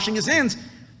without washing his hands,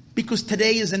 because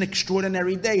today is an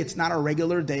extraordinary day. It's not a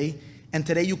regular day, and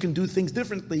today you can do things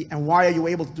differently. And why are you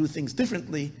able to do things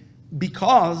differently?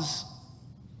 Because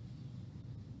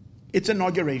it's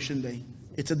inauguration day.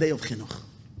 It's a day of chinuch.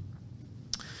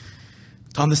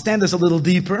 To understand this a little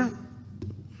deeper,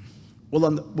 to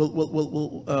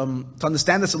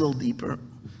understand this a little deeper,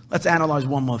 let's analyze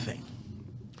one more thing.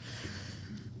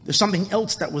 There's something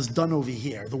else that was done over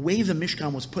here. The way the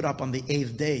Mishkan was put up on the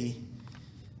 8th day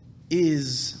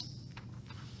is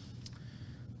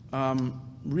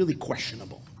really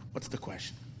questionable. What's the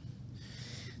question?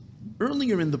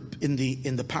 Earlier in the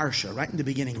parsha, right in the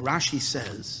beginning, Rashi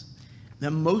says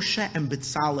that Moshe and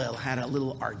Betzalel had a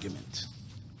little argument.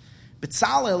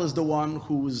 Betzalel is the one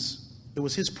it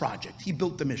was his project. He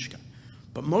built the Mishkan.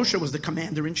 But Moshe was the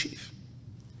commander-in-chief.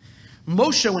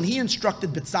 Moshe, when he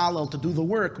instructed Betzalel to do the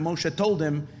work, Moshe told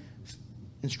him,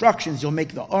 instructions, you'll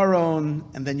make the Aron,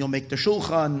 and then you'll make the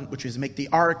Shulchan, which is make the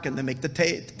ark, and then make the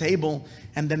table,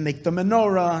 and then make the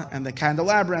menorah, and the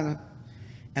candelabra.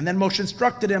 And then Moshe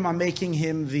instructed him on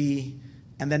making the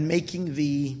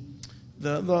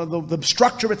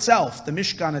structure itself, the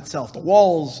Mishkan itself, the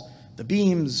walls, the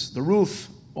beams, the roof,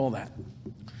 all that.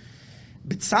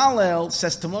 Betzalel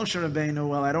says to Moshe Rabbeinu,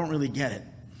 well, I don't really get it.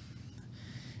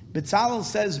 Betzalel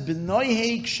says,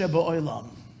 B'noihek sheba'olam.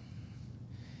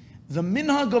 The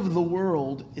minhag of the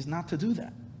world is not to do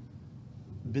that.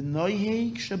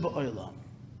 B'noihek sheba'olam.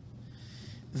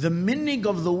 The minhag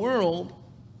of the world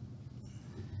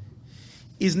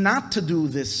is not to do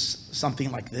this,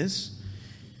 something like this.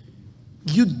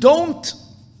 You don't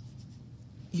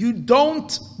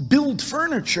build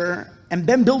furniture and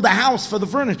then build a house for the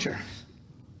furniture.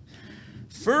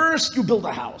 First you build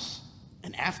a house.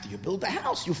 And after you build the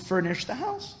house, you furnish the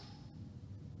house.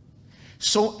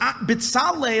 So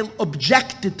Betzalel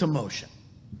objected to Moshe.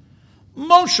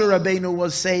 Moshe Rabbeinu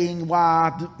was saying,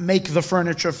 what? Make the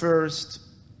furniture first,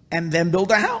 and then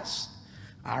build a house.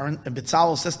 Aaron and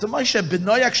Betzalel says to Moshe,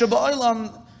 B'noyak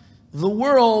sheba'olam, the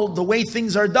world, the way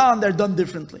things are done, they're done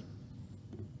differently.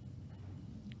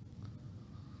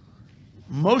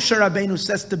 Moshe Rabbeinu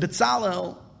says to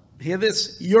Betzalel, hear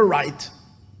this, you're right.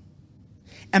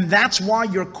 And that's why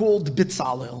you're called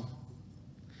Bitzalel.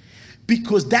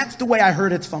 Because that's the way I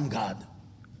heard it from God.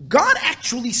 God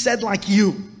actually said like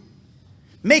you.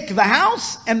 Make the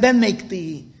house and then make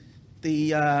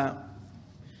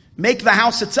make the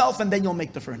house itself and then you'll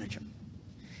make the furniture.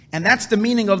 And that's the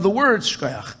meaning of the word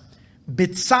shkoyach.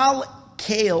 Bitzal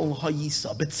Kale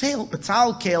Hayisa.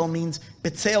 Bitzal Kale means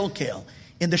Bitzal Kale.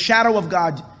 In the shadow of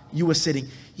God you were sitting.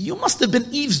 You must have been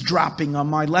eavesdropping on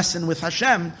my lesson with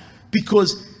Hashem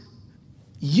because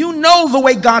you know the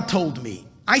way God told me.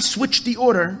 I switched the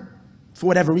order. For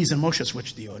whatever reason, Moshe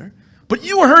switched the order. But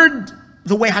you heard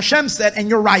the way Hashem said, and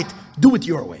you're right. Do it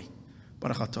your way.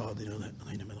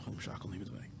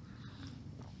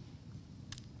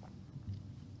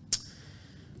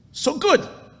 So good.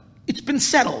 It's been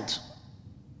settled.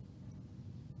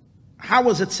 How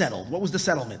was it settled? What was the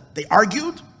settlement? They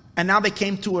argued, and now they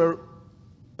came to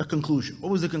a conclusion.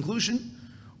 What was the conclusion?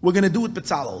 We're going to do it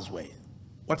Bezalel's way.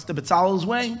 What's the Bezalel's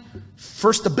way?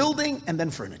 First the building, and then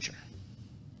furniture.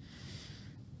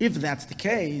 If that's the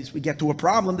case, we get to a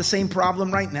problem, the same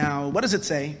problem right now. What does it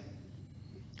say?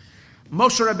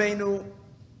 Moshe Rabbeinu,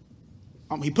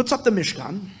 he puts up the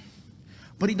Mishkan,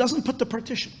 but he doesn't put the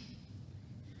partition.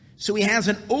 So he has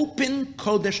an open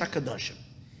Kodesh HaKadoshim.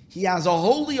 He has a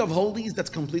Holy of Holies that's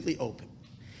completely open.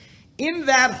 In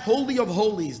that Holy of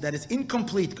Holies that is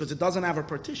incomplete because it doesn't have a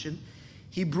partition,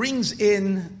 he brings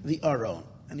in the Aron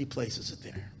and he places it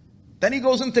there. Then he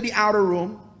goes into the outer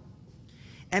room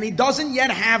and he doesn't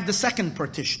yet have the second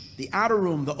partition. The outer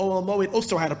room, the Ohel Moed,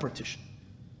 also had a partition.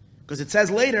 Because it says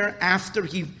later, after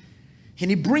he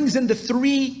brings in the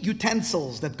three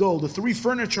utensils that go, the three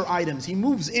furniture items. He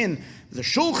moves in the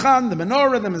shulchan, the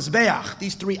menorah, the mizbeach,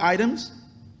 these three items.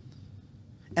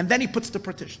 And then he puts the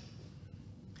partition.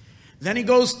 Then he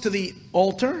goes to the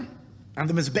altar, and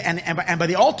the mizbeach, and by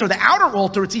the altar, the outer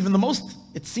altar, it's even the most,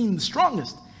 it's seen the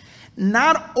strongest.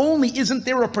 Not only isn't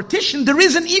there a partition, there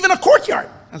isn't even a courtyard,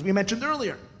 as we mentioned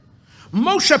earlier.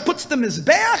 Moshe puts the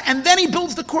mizbeach, and then he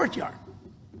builds the courtyard.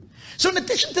 So in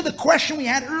addition to the question we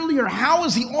had earlier, how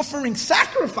is he offering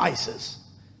sacrifices?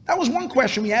 That was one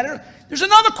question we had earlier. There's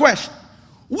another question.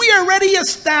 We already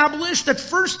established that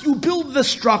first you build the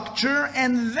structure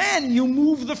and then you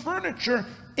move the furniture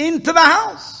into the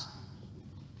house.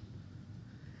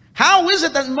 How is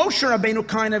it that Moshe Rabbeinu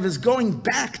kind of is going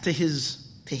back to his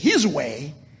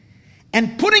way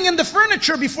and putting in the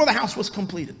furniture before the house was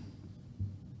completed?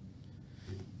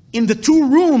 In the two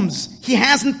rooms, he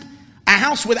hasn't. A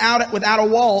house without a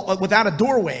wall, without a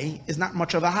doorway, is not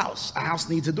much of a house. A house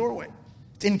needs a doorway.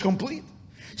 It's incomplete.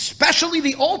 Especially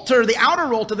the altar, the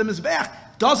outer altar, the mizbeach,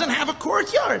 doesn't have a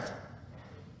courtyard.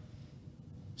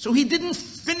 So he didn't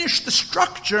finish the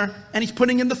structure, and he's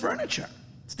putting in the furniture.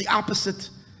 It's the opposite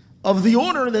of the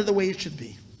order, the way it should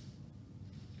be.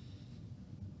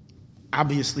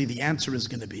 Obviously, the answer is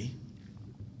going to be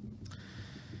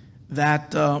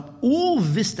that all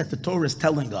this that the Torah is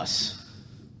telling us,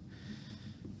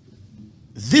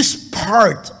 this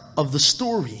part of the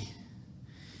story,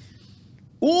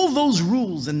 all those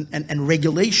rules and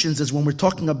regulations is when we're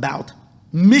talking about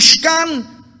Mishkan,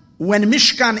 when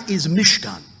Mishkan is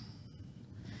Mishkan.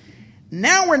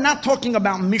 Now we're not talking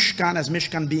about Mishkan as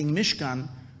Mishkan being Mishkan.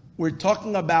 We're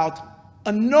talking about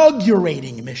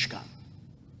inaugurating Mishkan.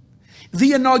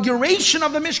 The inauguration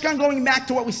of the Mishkan, going back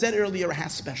to what we said earlier,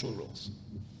 has special rules.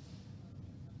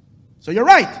 So you're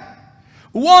right.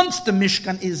 Once the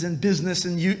Mishkan is in business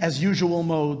as usual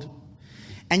mode,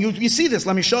 and you see this,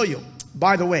 let me show you.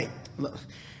 By the way,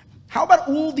 how about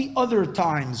all the other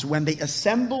times when they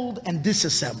assembled and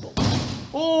disassembled?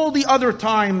 All the other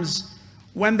times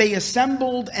when they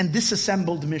assembled and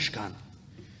disassembled Mishkan.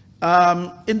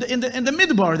 In the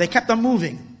Midbar, they kept on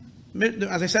moving.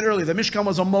 As I said earlier, the Mishkan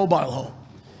was a mobile home.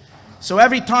 So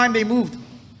every time they moved,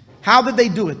 how did they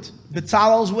do it?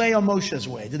 Bezalel's way or Moshe's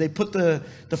way? Did they put the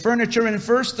furniture in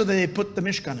first, or did they put the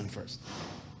Mishkan in first?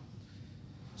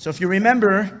 So if you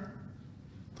remember,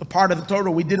 the part of the Torah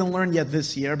we didn't learn yet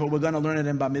this year, but we're going to learn it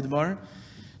in Bamidbar.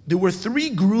 There were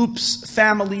three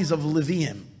families of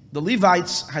Leviim. The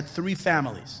Levites had three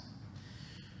families.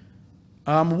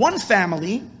 One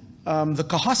family, the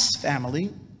Kahas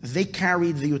family, they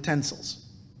carried the utensils,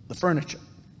 the furniture.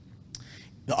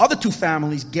 The other two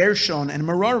families, Gershon and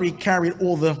Merari, carried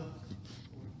all the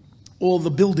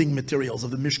building materials of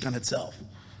the Mishkan itself.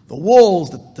 The walls,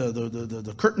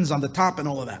 the curtains on the top, and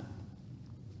all of that.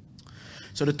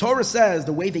 So the Torah says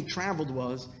the way they traveled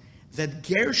was that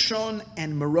Gershon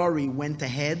and Merari went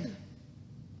ahead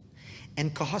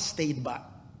and Kahas stayed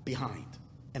behind.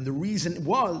 And the reason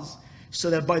was so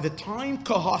that by the time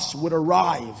Kahas would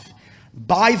arrive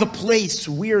by the place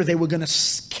where they were going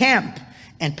to camp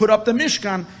and put up the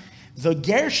Mishkan, the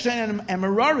Gershon and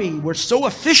Merari were so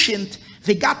efficient,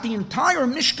 they got the entire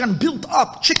Mishkan built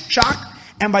up, chick-chock,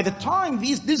 and by the time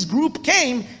this group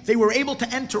came, they were able to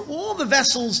enter all the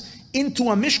vessels into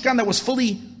a Mishkan that was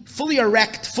fully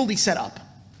erect, fully set up.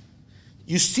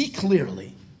 You see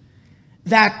clearly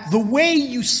that the way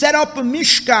you set up a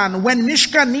Mishkan, when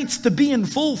Mishkan needs to be in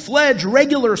full-fledged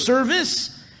regular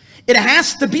service, it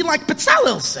has to be like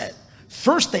Bezalel said.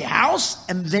 First a house,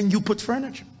 and then you put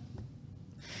furniture.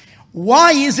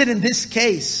 Why is it in this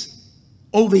case,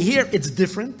 over here, it's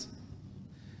different?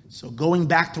 So going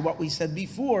back to what we said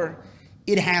before,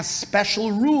 it has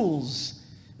special rules.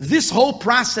 This whole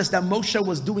process that Moshe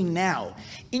was doing now,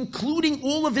 including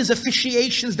all of his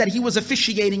officiations that he was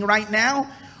officiating right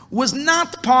now, was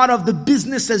not part of the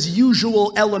business as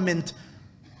usual element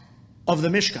of the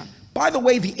Mishkan. By the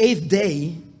way, the 8th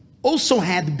day also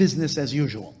had business as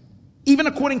usual. Even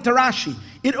according to Rashi,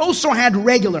 it also had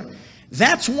regular.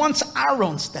 That's once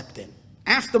Aaron stepped in.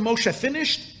 After Moshe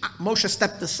finished, Moshe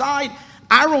stepped aside,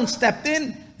 Aaron stepped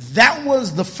in. That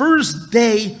was the first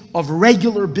day of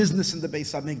regular business in the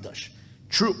Beis HaMikdash.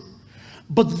 True.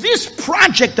 But this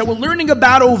project that we're learning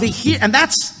about over here, and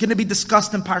that's going to be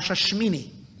discussed in Parsha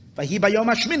Shmini. Vahi Bayom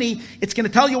HaShmini, it's going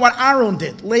to tell you what Aaron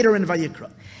did later in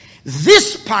Vayikra.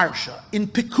 This Parsha in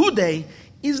Pekudei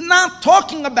is not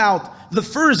talking about the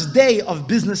first day of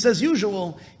business as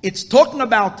usual. It's talking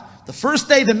about the first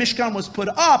day the Mishkan was put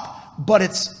up, but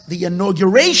it's the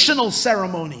inaugurational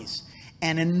ceremonies.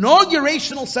 And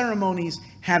inaugurational ceremonies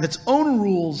have its own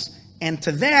rules, and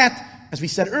to that, as we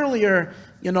said earlier,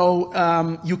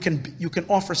 you can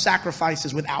offer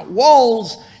sacrifices without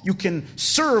walls. You can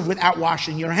serve without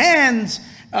washing your hands.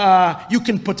 You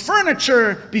can put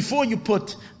furniture before you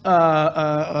put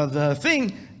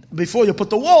before you put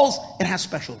the walls. It has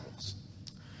special rules.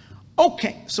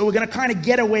 Okay, so we're going to kind of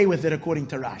get away with it according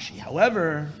to Rashi.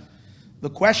 However, the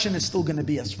question is still going to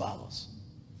be as follows.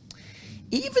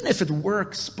 Even if it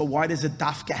works, but why does it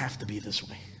dafka have to be this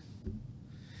way?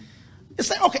 It's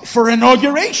like, okay, for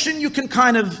inauguration, you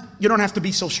don't have to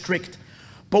be so strict.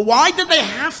 But why did they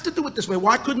have to do it this way?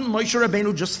 Why couldn't Moshe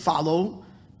Rabbeinu just follow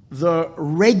the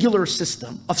regular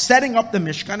system of setting up the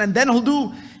Mishkan, and then he'll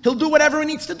do whatever he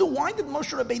needs to do? Why did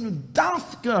Moshe Rabbeinu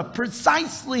dafka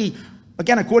precisely,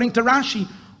 again according to Rashi,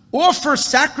 offer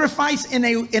sacrifice in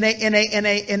a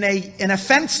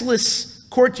fenceless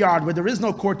courtyard where there is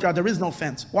no courtyard, there is no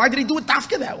fence? Why did he do it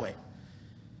dafka that way?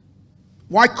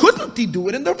 Why couldn't he do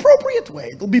it in the appropriate way?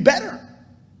 It'll be better.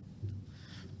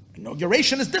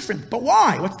 Inauguration is different, but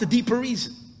why? What's the deeper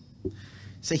reason?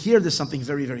 So here there's something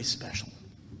very, very special.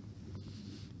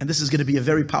 And this is going to be a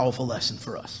very powerful lesson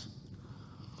for us.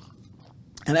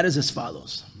 And that is as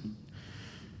follows.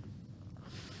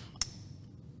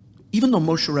 Even though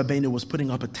Moshe Rabbeinu was putting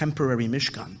up a temporary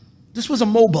Mishkan, this was a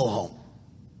mobile home.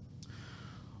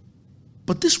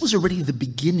 But this was already the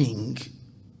beginning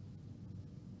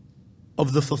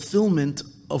of the fulfillment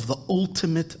of the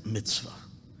ultimate mitzvah.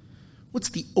 What's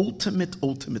the ultimate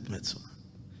mitzvah?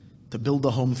 To build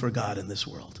a home for God in this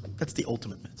world. That's the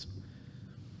ultimate mitzvah.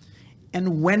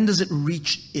 And when does it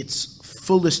reach its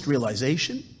fullest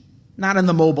realization? Not in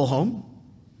the mobile home.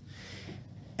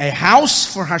 A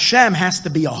house for Hashem has to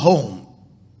be a home,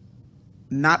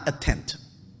 not a tent.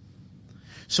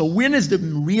 So when is the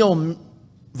real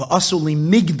V'asuli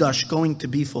Migdash going to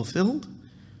be fulfilled?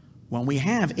 When we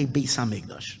have a Beis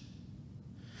HaMikdash.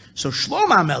 So Shlomo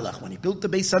HaMelech, when he built the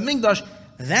Beis HaMikdash,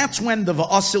 that's when the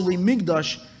V'asuli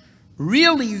Migdash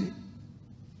really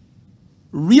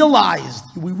realized,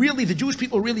 the Jewish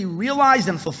people really realized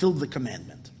and fulfilled the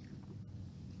commandment.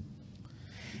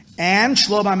 And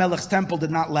Shlomo HaMelech's temple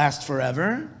did not last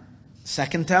forever.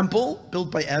 Second temple,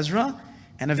 built by Ezra,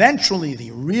 and eventually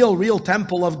the real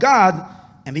temple of God,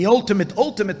 and the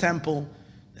ultimate temple,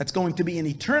 that's going to be an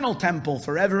eternal temple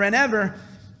forever and ever,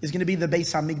 is going to be the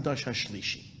Beis HaMikdash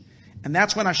HaShlishi. And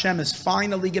that's when Hashem is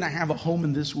finally going to have a home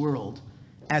in this world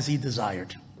as He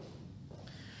desired.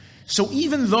 So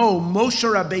even though Moshe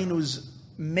Rabbeinu's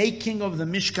making of the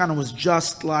Mishkan was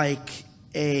just like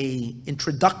a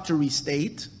introductory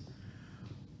state,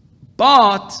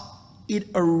 but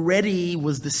it already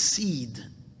was the seed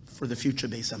for the future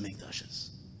Beis HaMikdashes.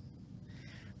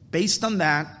 Based on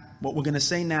that, what we're going to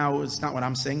say now is not what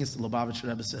I'm saying, it's the Lubavitcher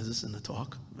Rebbe says this in the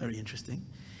talk. Very interesting.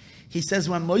 He says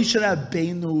when Moshe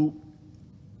Rabbeinu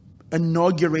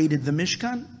inaugurated the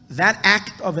Mishkan, that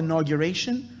act of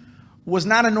inauguration was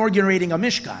not inaugurating a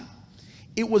Mishkan.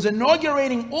 It was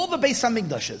inaugurating all the Beis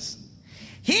HaMikdashes.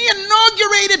 He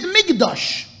inaugurated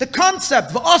Migdash, the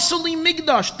concept, V'asuli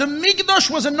Migdash. The Migdash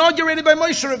was inaugurated by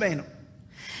Moshe Rabbeinu.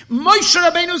 Moshe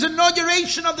Rabbeinu's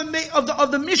inauguration of the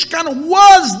Mishkan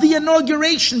was the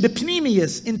inauguration, the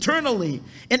Pnimius, internally.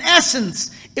 In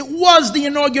essence, it was the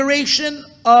inauguration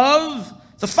of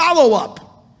the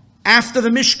follow-up after the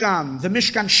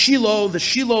Mishkan Shiloh, the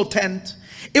Shiloh tent.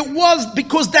 It was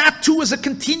because that too is a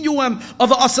continuum of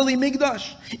the Asali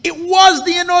Migdash. It was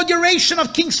the inauguration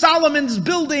of King Solomon's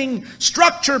building,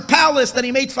 structure, palace that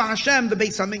he made for Hashem, the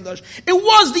Beis HaMikdash. It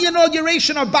was the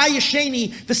inauguration of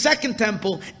Bayesheni, the second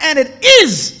temple. And it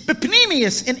is,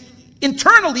 Bepnimius,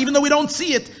 internal, even though we don't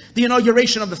see it, the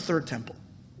inauguration of the third temple.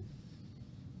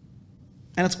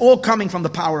 And it's all coming from the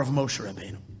power of Moshe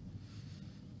Rabbeinu.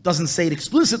 Doesn't say it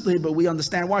explicitly, but we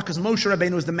understand why, because Moshe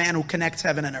Rabbeinu is the man who connects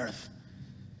heaven and earth.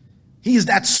 He is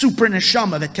that super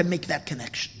neshama that can make that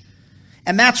connection.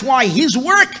 And that's why his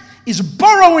work is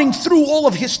burrowing through all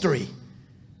of history.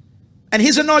 And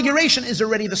his inauguration is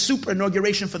already the super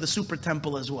inauguration for the super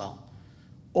temple as well.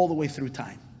 All the way through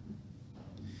time.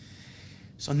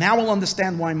 So now we'll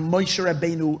understand why Moshe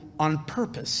Rabbeinu, on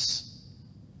purpose,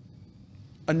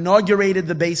 inaugurated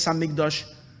the Beis HaMikdash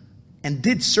and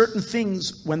did certain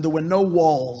things when there were no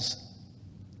walls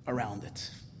around it.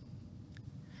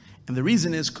 And the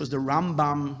reason is because the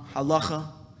Rambam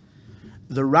Halacha,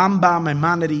 the Rambam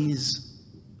Maimonides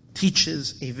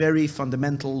teaches a very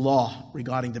fundamental law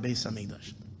regarding the Beis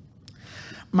HaMikdash.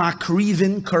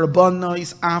 Makrivin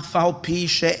karbonos afal pi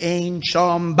she'ein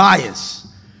sham bayis.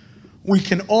 We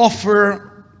can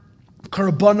offer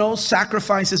karbonos,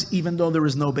 sacrifices, even though there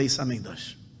is no Beis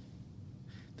HaMikdash.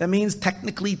 That means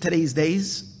technically today's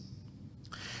days,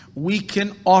 we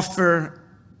can offer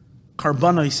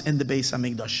karbanos in the Beis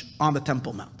HaMikdash on the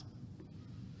Temple Mount.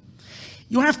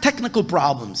 You have technical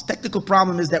problems. Technical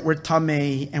problem is that we're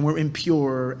tamei and we're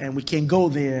impure and we can't go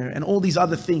there and all these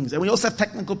other things. And we also have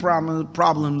technical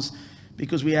problems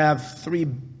because we have 3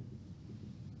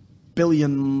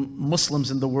 billion Muslims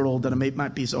in the world that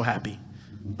might be so happy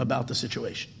about the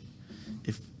situation.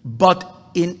 But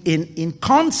in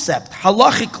concept,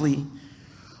 halachically,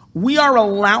 we are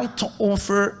allowed to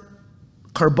offer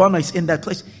karbanos in that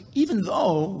place. Even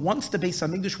though, once the Beis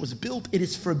HaMikdash was built, it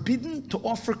is forbidden to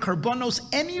offer karbanos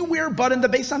anywhere but in the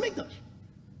Beis HaMikdash.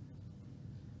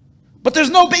 But there's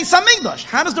no Beis HaMikdash.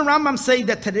 How does the Rambam say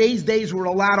that today's days we're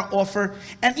allowed to offer?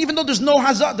 And even though there's no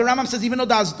Hazara, the Rambam says even though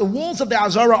the walls of the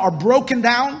Hazara are broken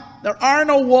down, there are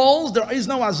no walls, there is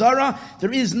no Hazara,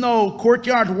 there is no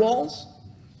courtyard walls,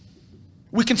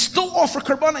 we can still offer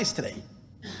karbanos today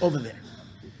over there.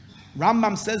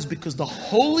 Rambam says because the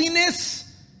holiness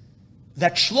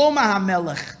that Shlomo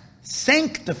HaMelech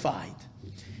sanctified,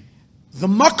 the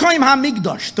Makayim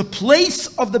HaMikdash, the place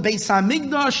of the Beis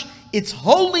HaMikdash, its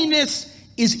holiness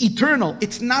is eternal.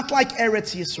 It's not like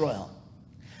Eretz Yisrael.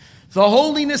 The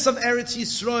holiness of Eretz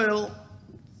Yisrael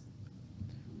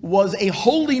was a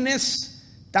holiness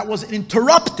that was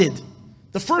interrupted.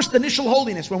 The first initial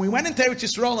holiness, when we went into Eretz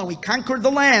Yisrael and we conquered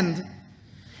the land,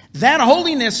 that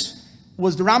holiness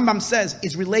was, the Rambam says,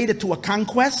 is related to a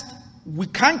conquest. We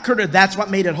conquered it, that's what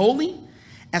made it holy.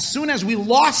 As soon as we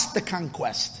lost the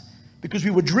conquest, because we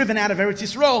were driven out of Eretz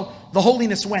Yisrael, the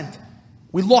holiness went.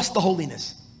 We lost the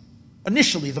holiness.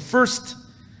 Initially, the first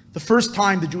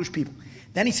time, the Jewish people.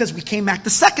 Then he says we came back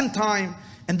the second time,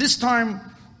 and this time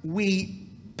we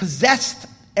possessed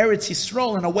Eretz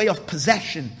Yisrael in a way of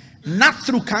possession, not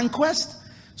through conquest.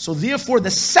 So therefore, the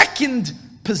second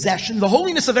possession, the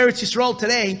holiness of Eretz Yisrael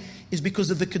today, is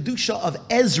because of the Kedusha of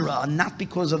Ezra, not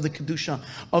because of the Kedusha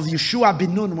of Yeshua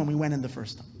bin Nun when we went in the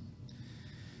first time.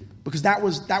 Because that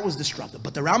was disrupted.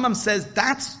 But the Rambam says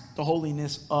that's the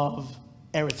holiness of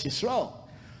Eretz Yisrael.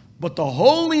 But the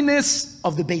holiness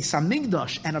of the Beis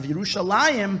HaMikdash and of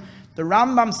Yerushalayim, the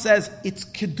Rambam says its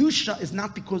Kedusha is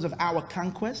not because of our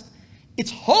conquest.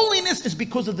 Its holiness is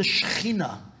because of the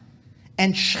Shechina.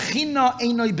 And Shechina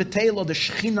einoi betelo, the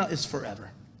Shechina is forever.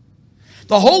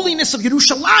 The holiness of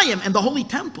Yerushalayim and the Holy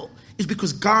Temple is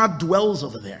because God dwells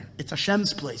over there. It's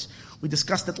Hashem's place. We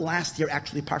discussed it last year,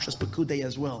 actually, Parshas Pekudei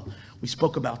as well. We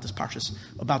spoke about this Parshas,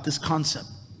 about this concept.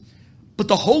 But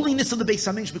the holiness of the Beis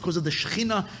HaMikdash is because of the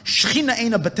Shechina. Shechina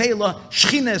eina betela.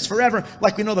 Shechina is forever.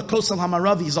 Like we know the Kosel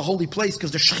HaMaravi is a holy place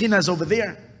because the Shechina is over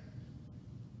there.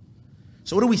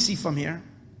 So what do we see from here?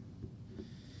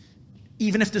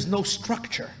 Even if there's no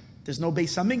structure, there's no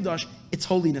Beis HaMikdash, its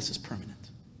holiness is permanent.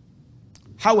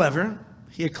 However,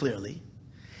 here clearly,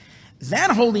 that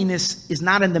holiness is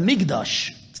not in the Mikdash.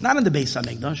 It's not in the Beis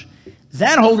HaMikdash.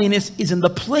 That holiness is in the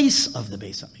place of the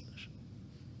Beis HaMikdash.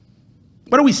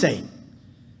 What are we saying?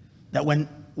 That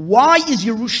why is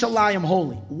Yerushalayim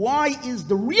holy? Why is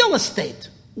the real estate?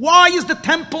 Why is the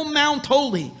Temple Mount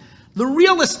holy? The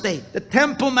real estate, the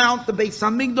Temple Mount, the Beis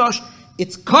HaMikdash,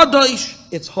 It's kadosh,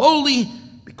 it's holy,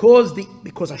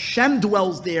 because Hashem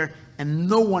dwells there, and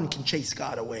no one can chase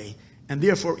God away, and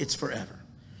therefore it's forever.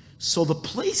 So the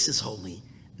place is holy,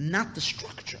 not the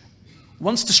structure.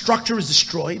 Once the structure is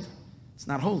destroyed, it's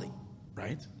not holy,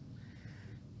 right?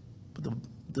 But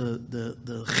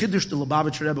the Chiddush the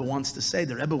Lubavitcher Rebbe wants to say,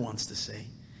 the Rebbe wants to say,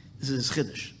 this is his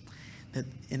Chiddush, that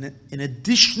in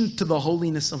addition to the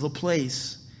holiness of the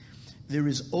place, there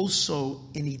is also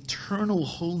an eternal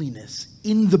holiness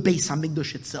in the Beis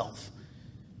HaMikdash itself,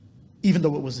 even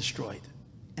though it was destroyed.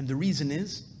 And the reason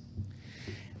is,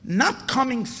 not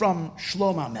coming from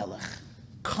Shlomo HaMelech,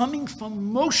 coming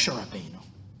from Moshe Rabbeinu.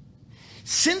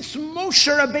 Since Moshe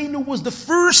Rabbeinu was the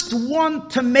first one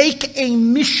to make a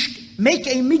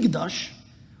Migdash,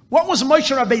 what was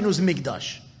Moshe Rabbeinu's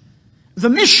Migdash? The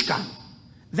Mishkan.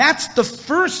 That's the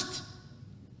first.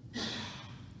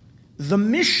 The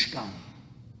Mishkan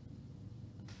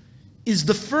is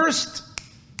the first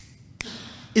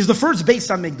Beis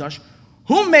HaMikdash.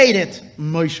 Who made it?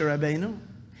 Moshe Rabbeinu.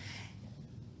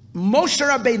 Moshe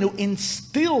Rabbeinu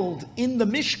instilled in the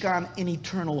Mishkan an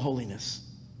eternal holiness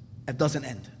that doesn't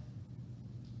end.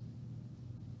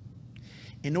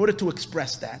 In order to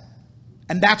express that,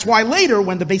 and that's why later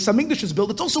when the Beis HaMikdash is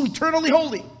built, it's also eternally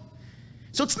holy.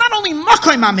 So it's not only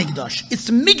Makom HaMikdash, it's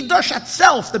the Mikdash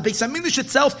itself, the Beis HaMikdash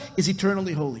itself is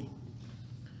eternally holy.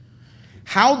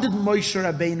 How did Moshe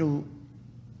Rabbeinu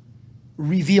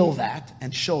reveal that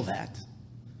and show that?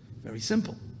 Very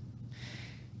simple.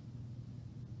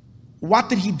 What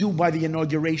did he do by the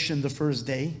inauguration the first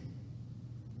day?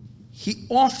 He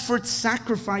offered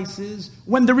sacrifices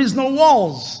when there is no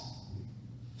walls.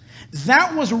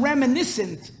 That was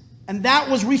reminiscent, and that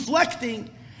was reflecting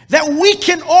that we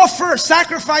can offer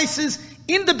sacrifices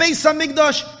in the Beis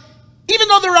HaMikdash even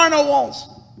though there are no walls.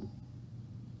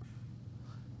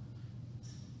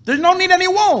 There's no need any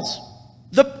walls.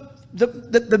 The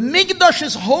Mikdash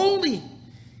is holy.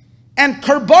 And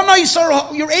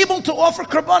karbanos you're able to offer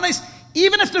karbanos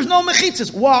even if there's no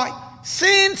mechitzas. Why?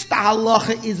 Since the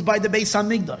halacha is by the Beis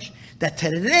HaMikdash, that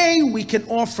today we can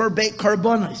offer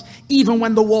karbanos even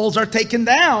when the walls are taken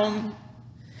down.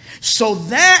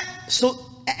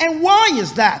 And why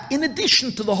is that? In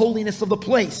addition to the holiness of the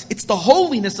place, it's the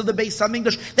holiness of the Beis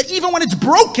HaMikdash that even when it's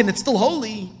broken, it's still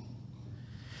holy.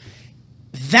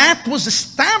 That was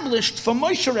established for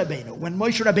Moshe Rabbeinu when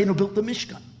Moshe Rabbeinu built the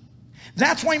Mishkan.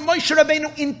 That's why Moshe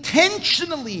Rabbeinu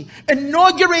intentionally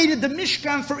inaugurated the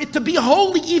Mishkan for it to be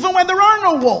holy even when there are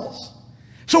no walls.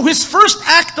 So his first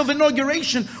act of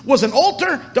inauguration was an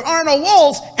altar, there are no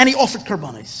walls, and he offered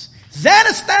karbanos. That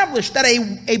established that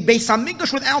a Beis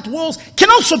HaMikdash without walls can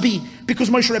also be, because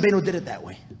Moshe Rabbeinu did it that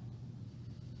way.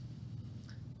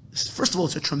 First of all,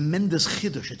 it's a tremendous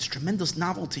chiddush, it's tremendous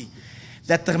novelty,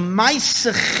 that the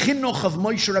Maaseh Chinuch of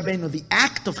Moshe Rabbeinu, the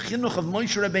act of Chinuch of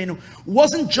Moshe Rabbeinu,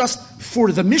 wasn't just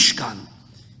for the Mishkan.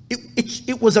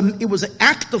 It was an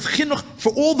act of Chinuch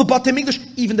for all the Batei Mikdash,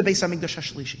 even the Beis HaMikdash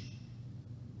HaShlishi.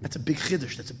 That's a big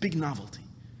chiddush, that's a big novelty.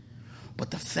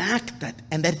 But the fact that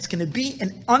it's going to be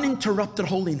an uninterrupted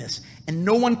holiness, and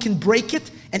no one can break it,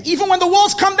 and even when the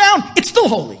walls come down, it's still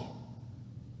holy.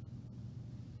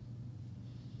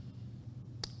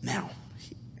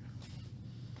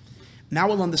 Now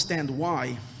we'll understand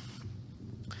why.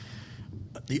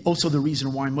 Also the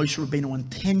reason why Moshe Rabbeinu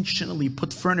intentionally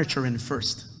put furniture in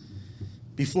first,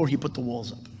 before he put the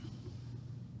walls up.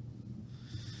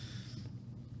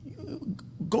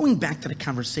 Going back to the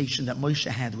conversation that Moshe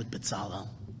had with Bezalel,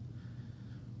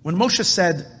 when Moshe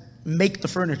said, make the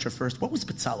furniture first, what was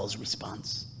Bezalel's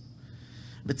response?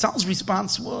 Bezalel's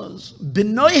response was,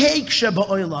 B'noihek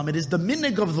sheba'olam, it is the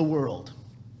minig of the world.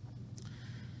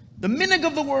 The minig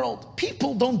of the world.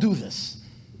 People don't do this.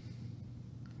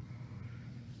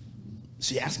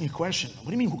 So you ask me a question. What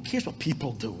do you mean, who cares what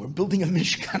people do? We're building a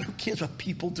Mishkan. Who cares what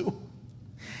people do?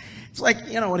 It's like,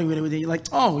 what do you do? Like,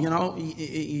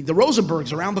 the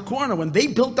Rosenbergs around the corner, when they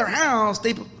built their house,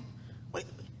 wait,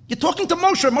 you're talking to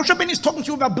Moshe. Moshe Rabbeinu is talking to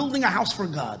you about building a house for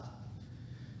God.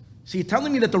 So you're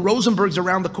telling me that the Rosenbergs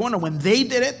around the corner, when they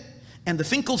did it, and the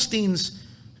Finkelsteins,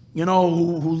 who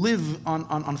live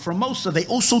on Formosa, they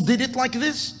also did it like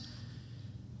this?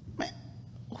 Man,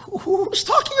 who's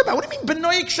talking about? What do you mean,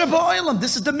 B'noyek Sheba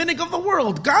This is the minig of the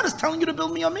world. God is telling you to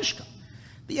build me a Mishkan.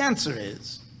 The answer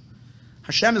is,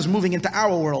 Hashem is moving into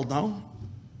our world, no?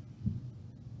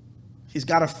 He's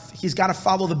got to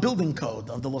follow the building code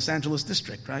of the Los Angeles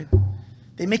district, right?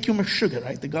 They make you sugar,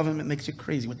 right? The government makes you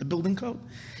crazy with the building code.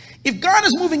 If God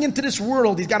is moving into this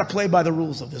world, he's got to play by the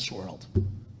rules of this world.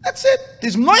 That's it.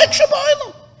 There's Noyak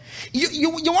Shabayla.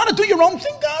 You want to do your own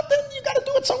thing, God? Then you got to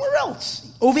do it somewhere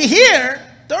else. Over here,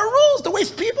 There are rules. The way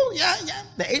people,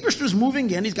 the Eibishter is moving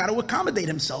in. He's got to accommodate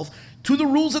himself to the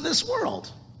rules of this world.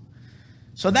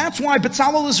 So that's why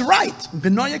Betzalel is right.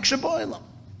 B'noyek sheba'olam.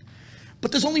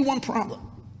 But there's only one problem.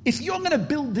 If you're going to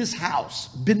build this house,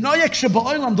 b'noyek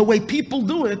sheba'olam, the way people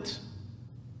do it,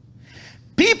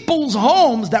 people's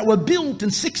homes that were built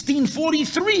in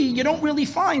 1643, you don't really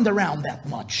find around that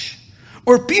much.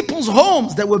 Or people's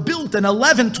homes that were built in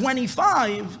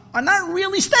 1125 are not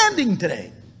really standing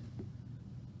today.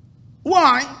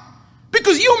 Why?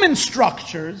 Because human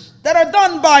structures that are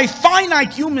done by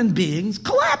finite human beings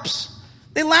collapse.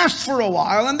 They last for a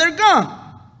while and they're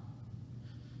gone.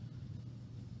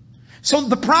 So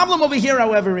the problem over here,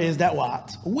 however, is that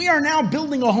what? We are now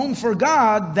building a home for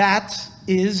God that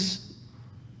is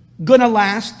going to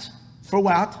last for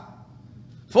what?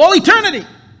 For all eternity.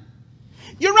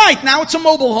 You're right, now it's a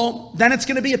mobile home, then it's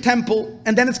going to be a temple,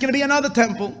 and then it's going to be another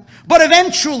temple. But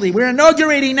eventually, we're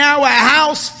inaugurating now a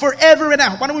house forever and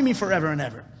ever. What do we mean forever and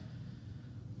ever?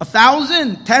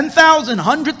 1,000, 10,000,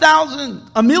 100,000,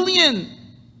 1,000,000,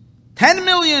 10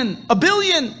 million, 1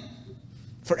 billion.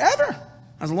 Forever.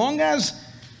 As long as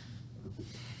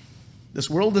this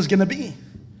world is going to be.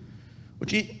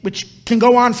 Which can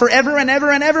go on forever and ever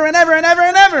and ever and ever and ever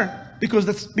and ever.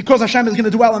 Because Hashem is going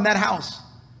to dwell in that house.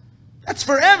 That's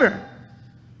forever.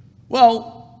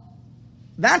 Well,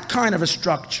 that kind of a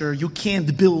structure you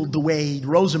can't build the way the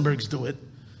Rosenbergs do it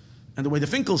and the way the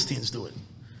Finkelsteins do it.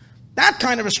 That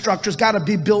kind of a structure's got to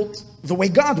be built the way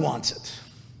God wants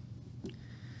it.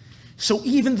 So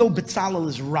even though Betzalel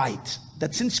is right,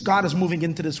 that since God is moving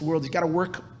into this world, he's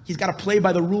got to play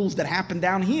by the rules that happen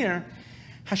down here,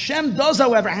 Hashem does,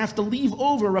 however, have to leave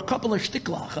over a couple of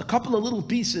shtiklach, a couple of little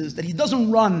pieces that he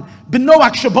doesn't run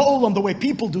b'noach sheba'olam, the way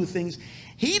people do things.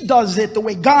 He does it the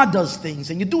way God does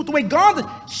things. And you do it the way God.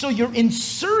 So you're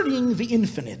inserting the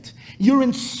infinite. You're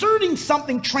inserting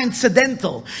something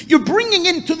transcendental. You're bringing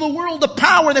into the world a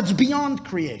power that's beyond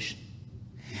creation.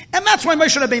 And that's why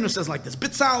Moshe Rabbeinu says like this,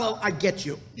 Betzalel, I get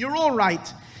you. You're all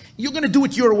right. You're going to do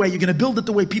it your way. You're going to build it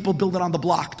the way people build it on the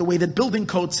block, the way that building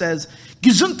code says,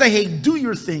 Gesundheit, do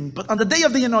your thing. But on the day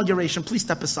of the inauguration, please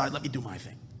step aside. Let me do my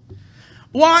thing.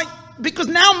 Why? Because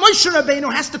now Moshe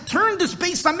Rabbeinu has to turn this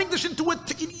Beis Hamikdash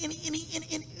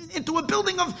into a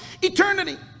building of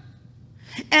eternity.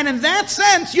 And in that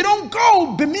sense, you don't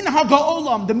go b'minhag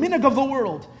ha'olam, the minhag of the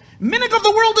world. Minhag of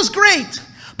the world is great.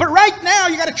 But right now,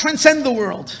 you got to transcend the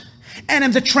world. And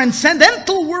in the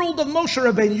transcendental world of Moshe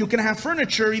Rabbeinu, you can have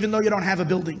furniture even though you don't have a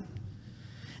building.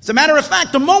 As a matter of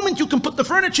fact, the moment you can put the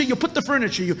furniture, you put the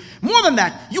furniture. More than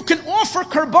that, you can offer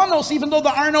karbanos even though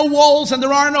there are no walls and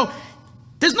there's no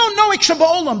noek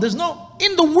shaba'olam. There's no,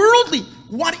 in the worldly,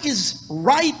 what is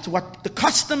right, what the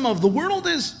custom of the world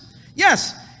is.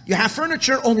 Yes, you have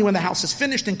furniture only when the house is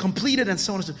finished and completed and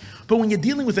so on and so forth. But when you're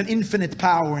dealing with an infinite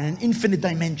power and an infinite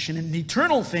dimension and an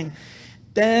eternal thing,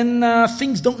 then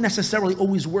things don't necessarily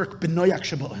always work b'noyak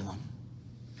sheba'olam.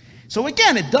 So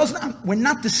again, we're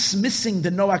not dismissing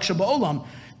the noyak sheba'olam,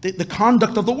 the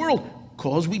conduct of the world,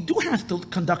 because we do have to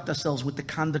conduct ourselves with the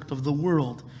conduct of the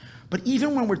world. But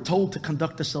even when we're told to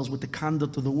conduct ourselves with the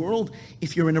conduct of the world,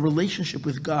 if you're in a relationship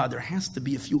with God, there has to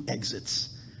be a few exits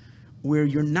where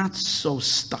you're not so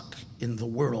stuck in the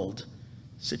world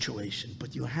situation,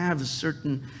 but you have a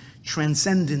certain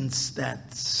transcendence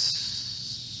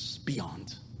that's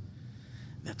beyond.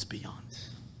 That's beyond.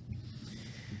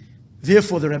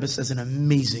 Therefore, the Rebbe says an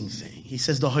amazing thing. He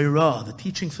says the Hairah, the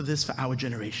teaching for this for our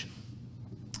generation.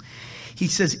 He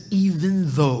says,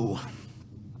 even though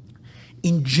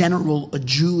in general a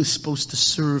Jew is supposed to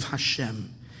serve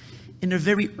Hashem in a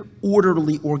very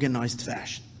orderly, organized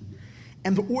fashion,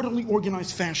 and the orderly,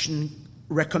 organized fashion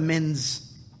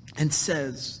recommends and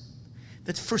says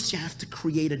that first you have to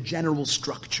create a general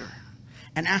structure.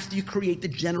 And after you create the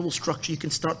general structure, you can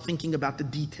start thinking about the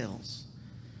details.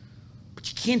 But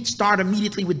you can't start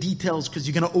immediately with details because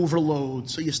you're going to overload.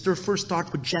 So you first start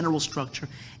with general structure.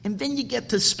 And then you get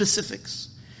to specifics.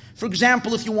 For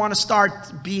example, if you want to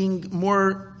start being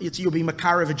more, you'll be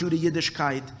Makar of a Judah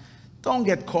Yiddishkeit, don't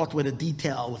get caught with a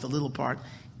detail, with a little part.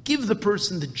 Give the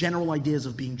person the general ideas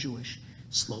of being Jewish.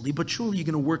 Slowly but surely, you're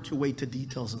going to work your way to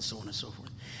details and so on and so forth.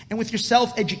 And with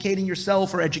yourself, educating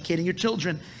yourself or educating your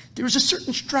children, there is a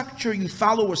certain structure. You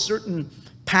follow a certain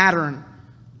pattern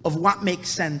of what makes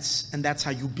sense, and that's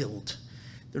how you build.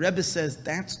 The Rebbe says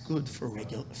that's good for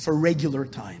regular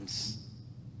times.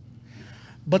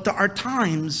 But there are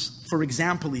times, for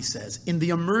example, he says, in the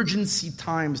emergency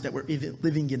times that we're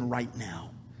living in right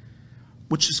now,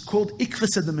 which is called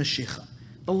Ikvasa de Mashiach,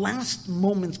 the last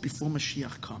moments before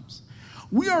Mashiach comes.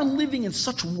 We are living in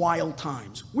such wild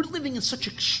times. We're living in such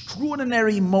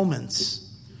extraordinary moments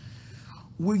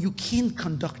where you can't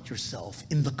conduct yourself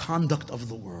in the conduct of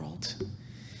the world.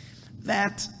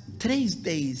 That today's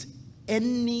days,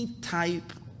 any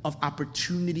type of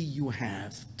opportunity you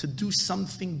have to do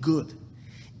something good,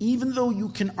 even though you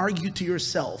can argue to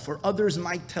yourself or others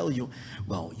might tell you,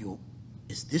 well,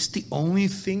 is this the only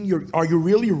thing are you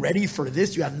really ready for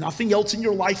this? You have nothing else in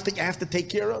your life that you have to take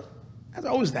care of? It's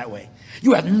always that way.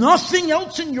 You have nothing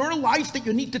else in your life that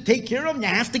you need to take care of, and you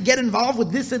have to get involved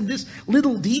with this and this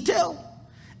little detail?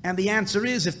 And the answer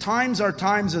is, if times are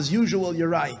times as usual, you're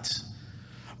right.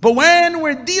 But when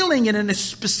we're dealing in a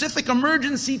specific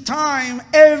emergency time,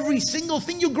 every single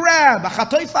thing you grab,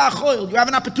 you have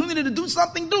an opportunity to do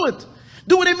something, do it.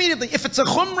 Do it immediately. If it's a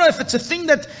chumrah, if it's a thing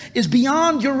that is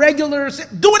beyond your regular,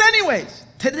 do it anyways.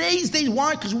 Today's day,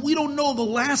 why? Because we don't know the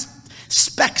last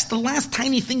specks, the last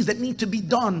tiny things that need to be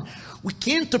done. We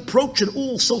can't approach it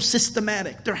all so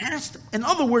systematic. There has to, in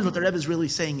other words, what the Rebbe is really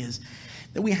saying is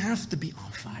that we have to be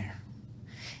on fire.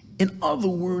 In other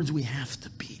words, we have to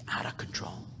be out of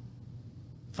control.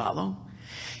 Follow?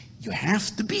 You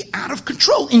have to be out of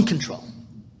control, in control.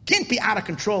 Can't be out of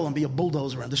control and be a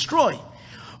bulldozer and destroy.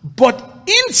 But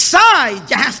inside,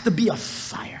 you have to be a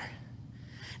fire.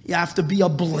 You have to be a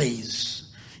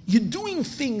blaze. You're doing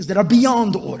things that are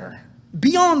beyond order,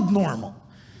 beyond normal.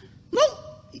 No,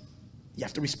 you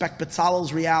have to respect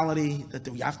Betzalel's reality, that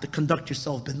you have to conduct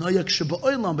yourself.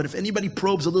 But if anybody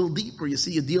probes a little deeper, you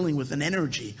see you're dealing with an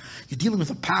energy, you're dealing with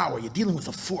a power, you're dealing with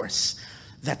a force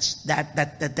that's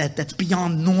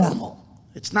beyond normal.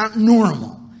 It's not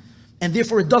normal. And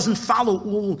therefore it doesn't follow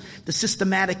all the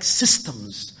systematic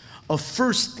systems of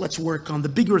first let's work on the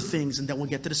bigger things and then we'll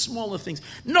get to the smaller things.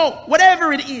 No,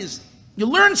 whatever it is, you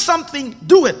learn something,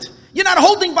 do it. You're not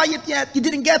holding by it yet, you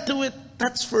didn't get to it,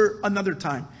 that's for another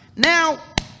time. Now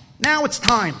it's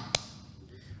time.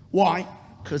 Why?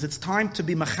 Because it's time to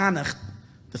be Machanech,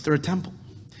 the third temple.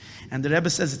 And the Rebbe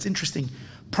says it's interesting,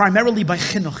 primarily by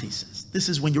chinuch, he says. This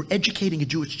is when you're educating a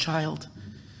Jewish child,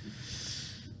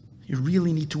 you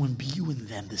really need to imbue in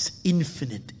them this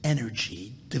infinite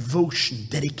energy, devotion,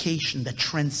 dedication that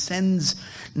transcends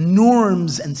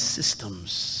norms and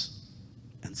systems.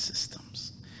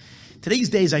 Today's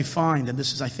days I find, and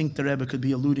this is I think the Rebbe could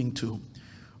be alluding to,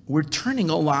 we're turning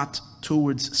a lot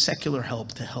towards secular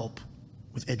help to help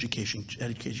with education.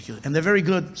 And they're very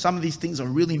good. Some of these things are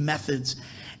really methods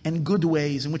and good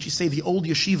ways in which you say the old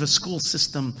yeshiva school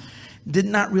system did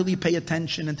not really pay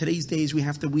attention. In today's days we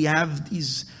have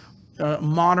these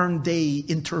modern day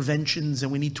interventions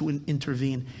and we need to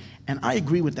intervene. And I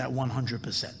agree with that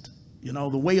 100%. You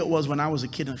know, the way it was when I was a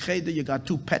kid in Cheder, you got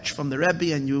 2 petch from the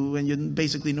Rebbe and you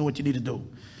basically knew what you need to do.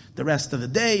 The rest of the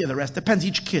day, or the rest, depends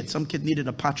each kid. Some kid needed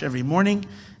a patch every morning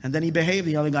and then he behaved.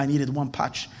 The other guy needed 1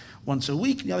 patch once a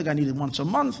week. The other guy needed once a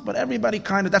month. But everybody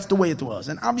that's the way it was.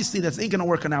 And obviously that ain't going to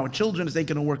work on our children. It ain't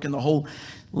going to work in the whole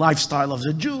lifestyle of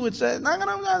the Jew. It's not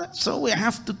going to. So we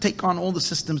have to take on all the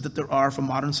systems that there are for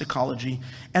modern psychology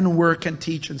and work and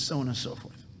teach and so on and so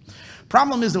forth.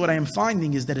 Problem is that what I am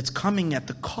finding is that it's coming at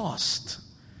the cost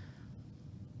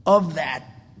of that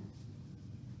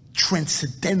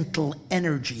transcendental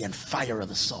energy and fire of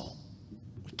the soul.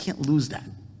 We can't lose that.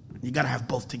 You got to have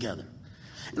both together.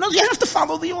 You have to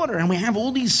follow the order, and we have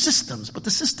all these systems, but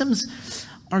the systems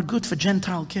are good for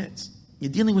Gentile kids.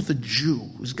 You're dealing with a Jew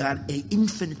who's got an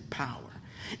infinite power,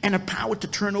 and a power to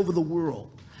turn over the world,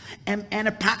 and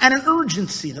an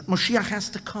urgency that Moshiach has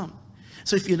to come.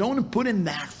 So if you don't put in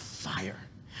that fire,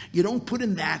 you don't put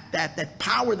in that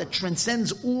power that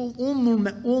transcends all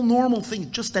normal things,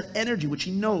 just that energy which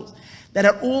he knows that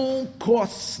at all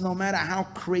costs, no matter how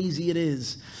crazy it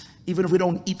is, even if we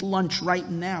don't eat lunch right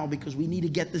now because we need to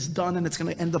get this done and it's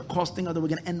going to end up costing us, we're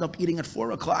going to end up eating at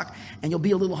 4 o'clock and you'll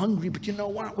be a little hungry, but you know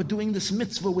what? We're doing this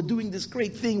mitzvah, we're doing this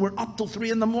great thing, we're up till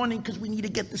 3 a.m. because we need to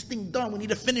get this thing done, we need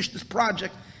to finish this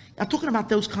project. I'm talking about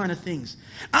those kind of things.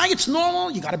 It's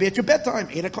normal, you got to be at your bedtime,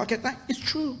 8 o'clock at night. It's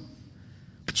true.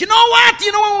 But you know what?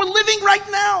 You know what we're living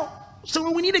right now? So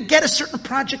when we need to get a certain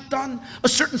project done, a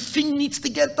certain thing needs to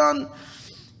get done,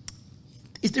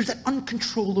 there's that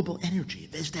uncontrollable energy.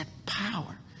 There's that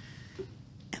power.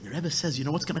 And the Rebbe says, you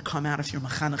know what's going to come out if you're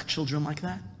machanech children like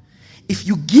that? If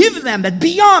you give them that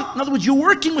beyond, in other words, you're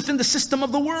working within the system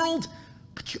of the world,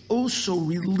 but you also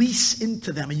release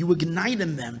into them and you ignite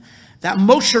in them that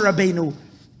Moshe Rabbeinu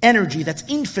energy that's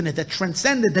infinite, that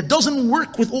transcended, that doesn't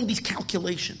work with all these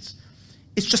calculations.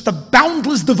 It's just a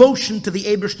boundless devotion to the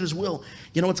Eibishter's will.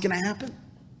 You know what's going to happen?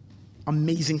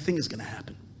 Amazing thing is going to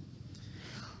happen.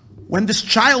 When this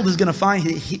child is going to find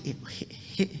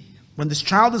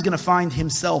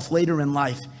himself later in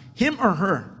life, him or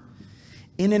her,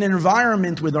 in an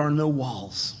environment where there are no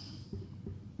walls,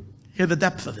 Hear the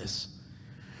depth of this.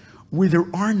 Where there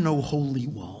are no holy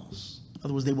walls. In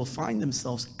other words, they will find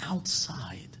themselves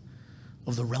outside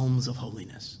of the realms of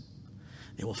holiness.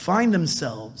 They will find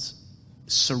themselves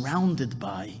surrounded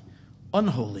by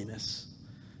unholiness,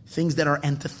 things that are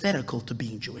antithetical to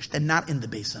being Jewish. They're not in the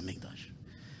Beis HaMikdash.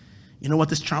 You know what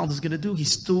this child is going to do?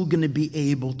 He's still going to be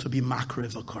able to be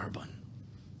makriv a korban.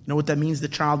 You know what that means? The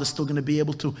child is still going to be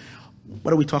able to.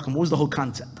 What are we talking about? What was the whole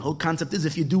concept? The whole concept is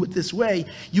if you do it this way,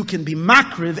 you can be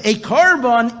makriv, a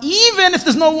korban, even if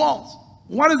there's no walls.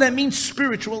 What does that mean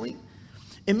spiritually?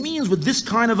 It means with this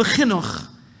kind of a chinuch,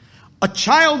 a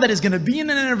child that is going to be in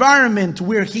an environment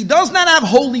where he does not have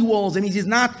holy walls, and he's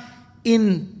not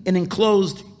in an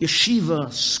enclosed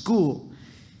yeshiva school.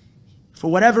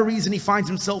 For whatever reason, he finds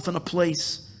himself in a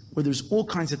place where there's all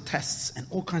kinds of tests and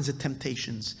all kinds of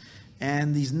temptations.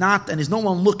 And there's no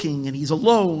one looking, and he's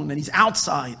alone, and he's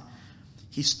outside.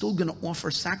 He's still going to offer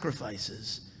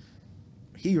sacrifices.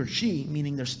 He or she,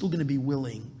 meaning they're still going to be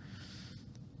willing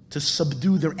to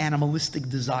subdue their animalistic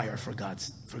desire for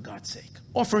God's sake.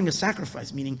 Offering a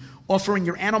sacrifice, meaning offering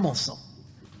your animal soul.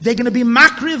 They're going to be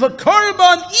makriv a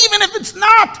korban, even if it's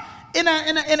not in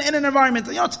an environment.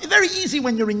 You know, it's very easy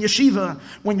when you're in yeshiva,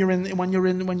 when you're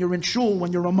in shul,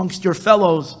 when you're amongst your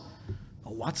fellows.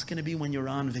 What's going to be when you're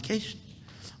on vacation?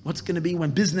 What's going to be when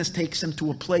business takes him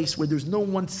to a place where there's no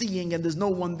one seeing and there's no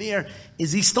one there?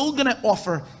 Is he still going to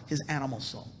offer his animal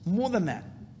soul? More than that.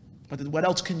 But what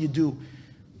else can you do?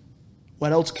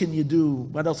 What else can you do?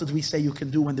 What else did we say you can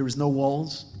do when there is no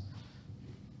walls?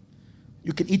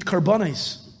 You can eat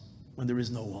karbanis when there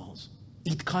is no walls.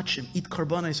 Eat kachim, eat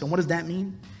karbanis. And what does that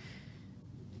mean?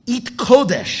 Eat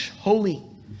kodesh, holy.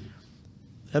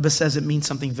 The Rebbe says it means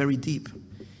something very deep.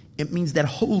 It means that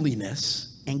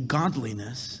holiness and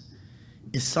godliness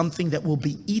is something that will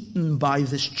be eaten by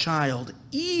this child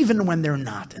even when they're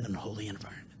not in an holy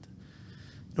environment.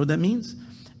 You know what that means?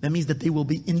 That means that they will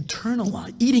be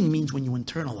internalized. Eating means when you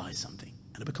internalize something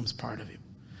and it becomes part of you.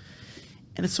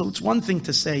 And so it's one thing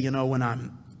to say, when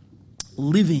I'm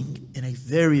living in a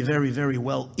very, very, very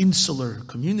well insular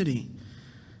community,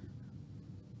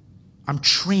 I'm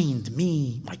trained,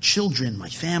 me, my children, my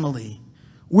family,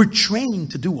 we're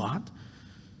trained to do what?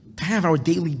 To have our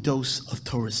daily dose of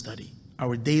Torah study,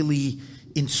 our daily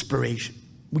inspiration.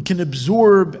 We can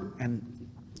absorb and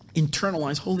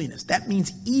internalize holiness. That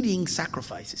means eating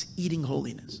sacrifices, eating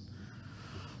holiness.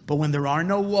 But when there are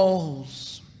no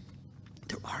walls,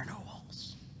 there are no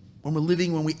walls.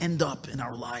 When we end up in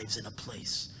our lives in a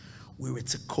place where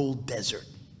it's a cold desert,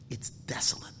 it's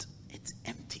desolate, it's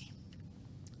empty,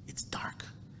 it's dark.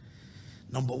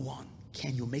 Number one,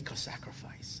 can you make a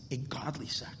sacrifice, a godly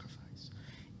sacrifice?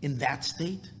 In that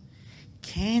state,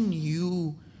 can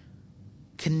you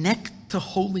connect to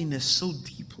holiness so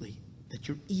deeply that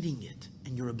you're eating it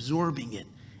and you're absorbing it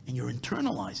and you're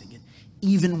internalizing it,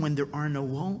 even when there are no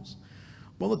walls?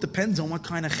 Well, it depends on what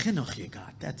kind of chinuch you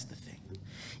got. That's the thing.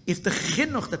 If the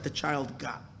chinuch that the child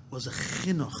got was a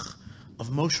chinuch of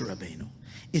Moshe Rabbeinu,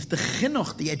 if the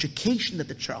chinuch, the education that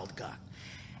the child got,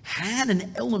 had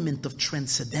an element of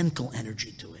transcendental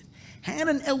energy to it, had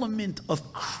an element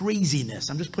of craziness,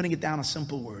 I'm just putting it down in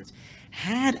simple words,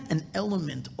 had an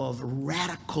element of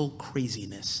radical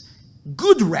craziness,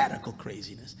 good radical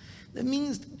craziness, that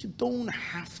means that you don't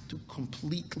have to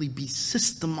completely be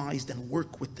systemized and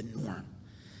work with the norm.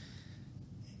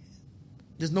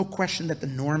 There's no question that the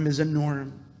norm is a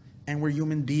norm, and we're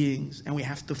human beings, and we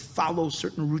have to follow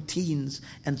certain routines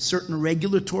and certain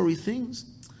regulatory things.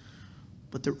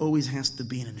 But there always has to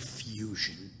be an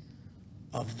infusion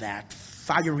of that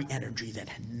fiery energy that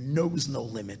knows no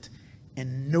limit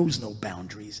and knows no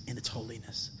boundaries in its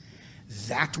holiness.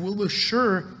 That will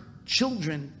assure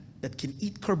children that can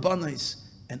eat korbanos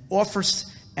and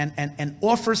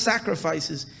offer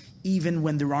sacrifices even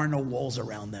when there are no walls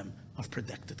around them of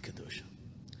protected kedusha.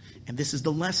 And this is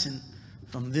the lesson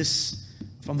from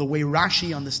the way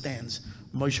Rashi understands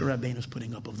Moshe Rabbeinu's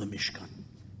putting up of the Mishkan.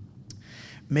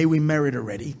 May we merit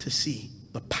already to see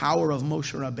the power of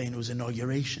Moshe Rabbeinu's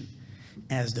inauguration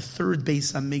as the third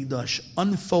Beis HaMikdash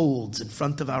unfolds in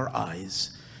front of our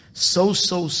eyes so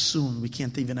soon. We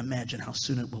can't even imagine how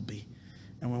soon it will be.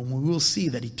 And when we will see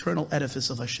that eternal edifice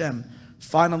of Hashem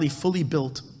finally fully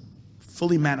built,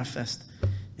 fully manifest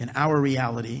in our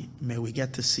reality, may we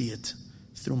get to see it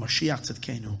through Mashiach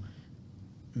Tzidkenu.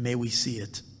 May we see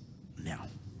it now.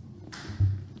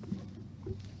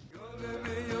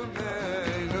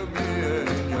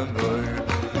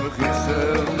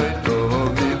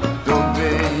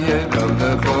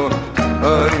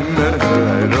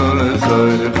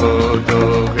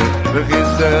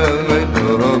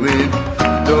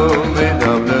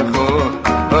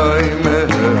 Ay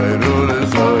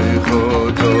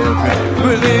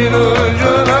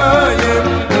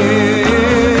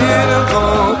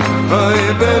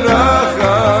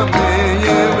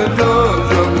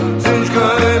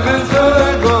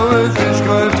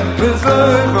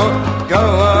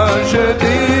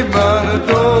sheti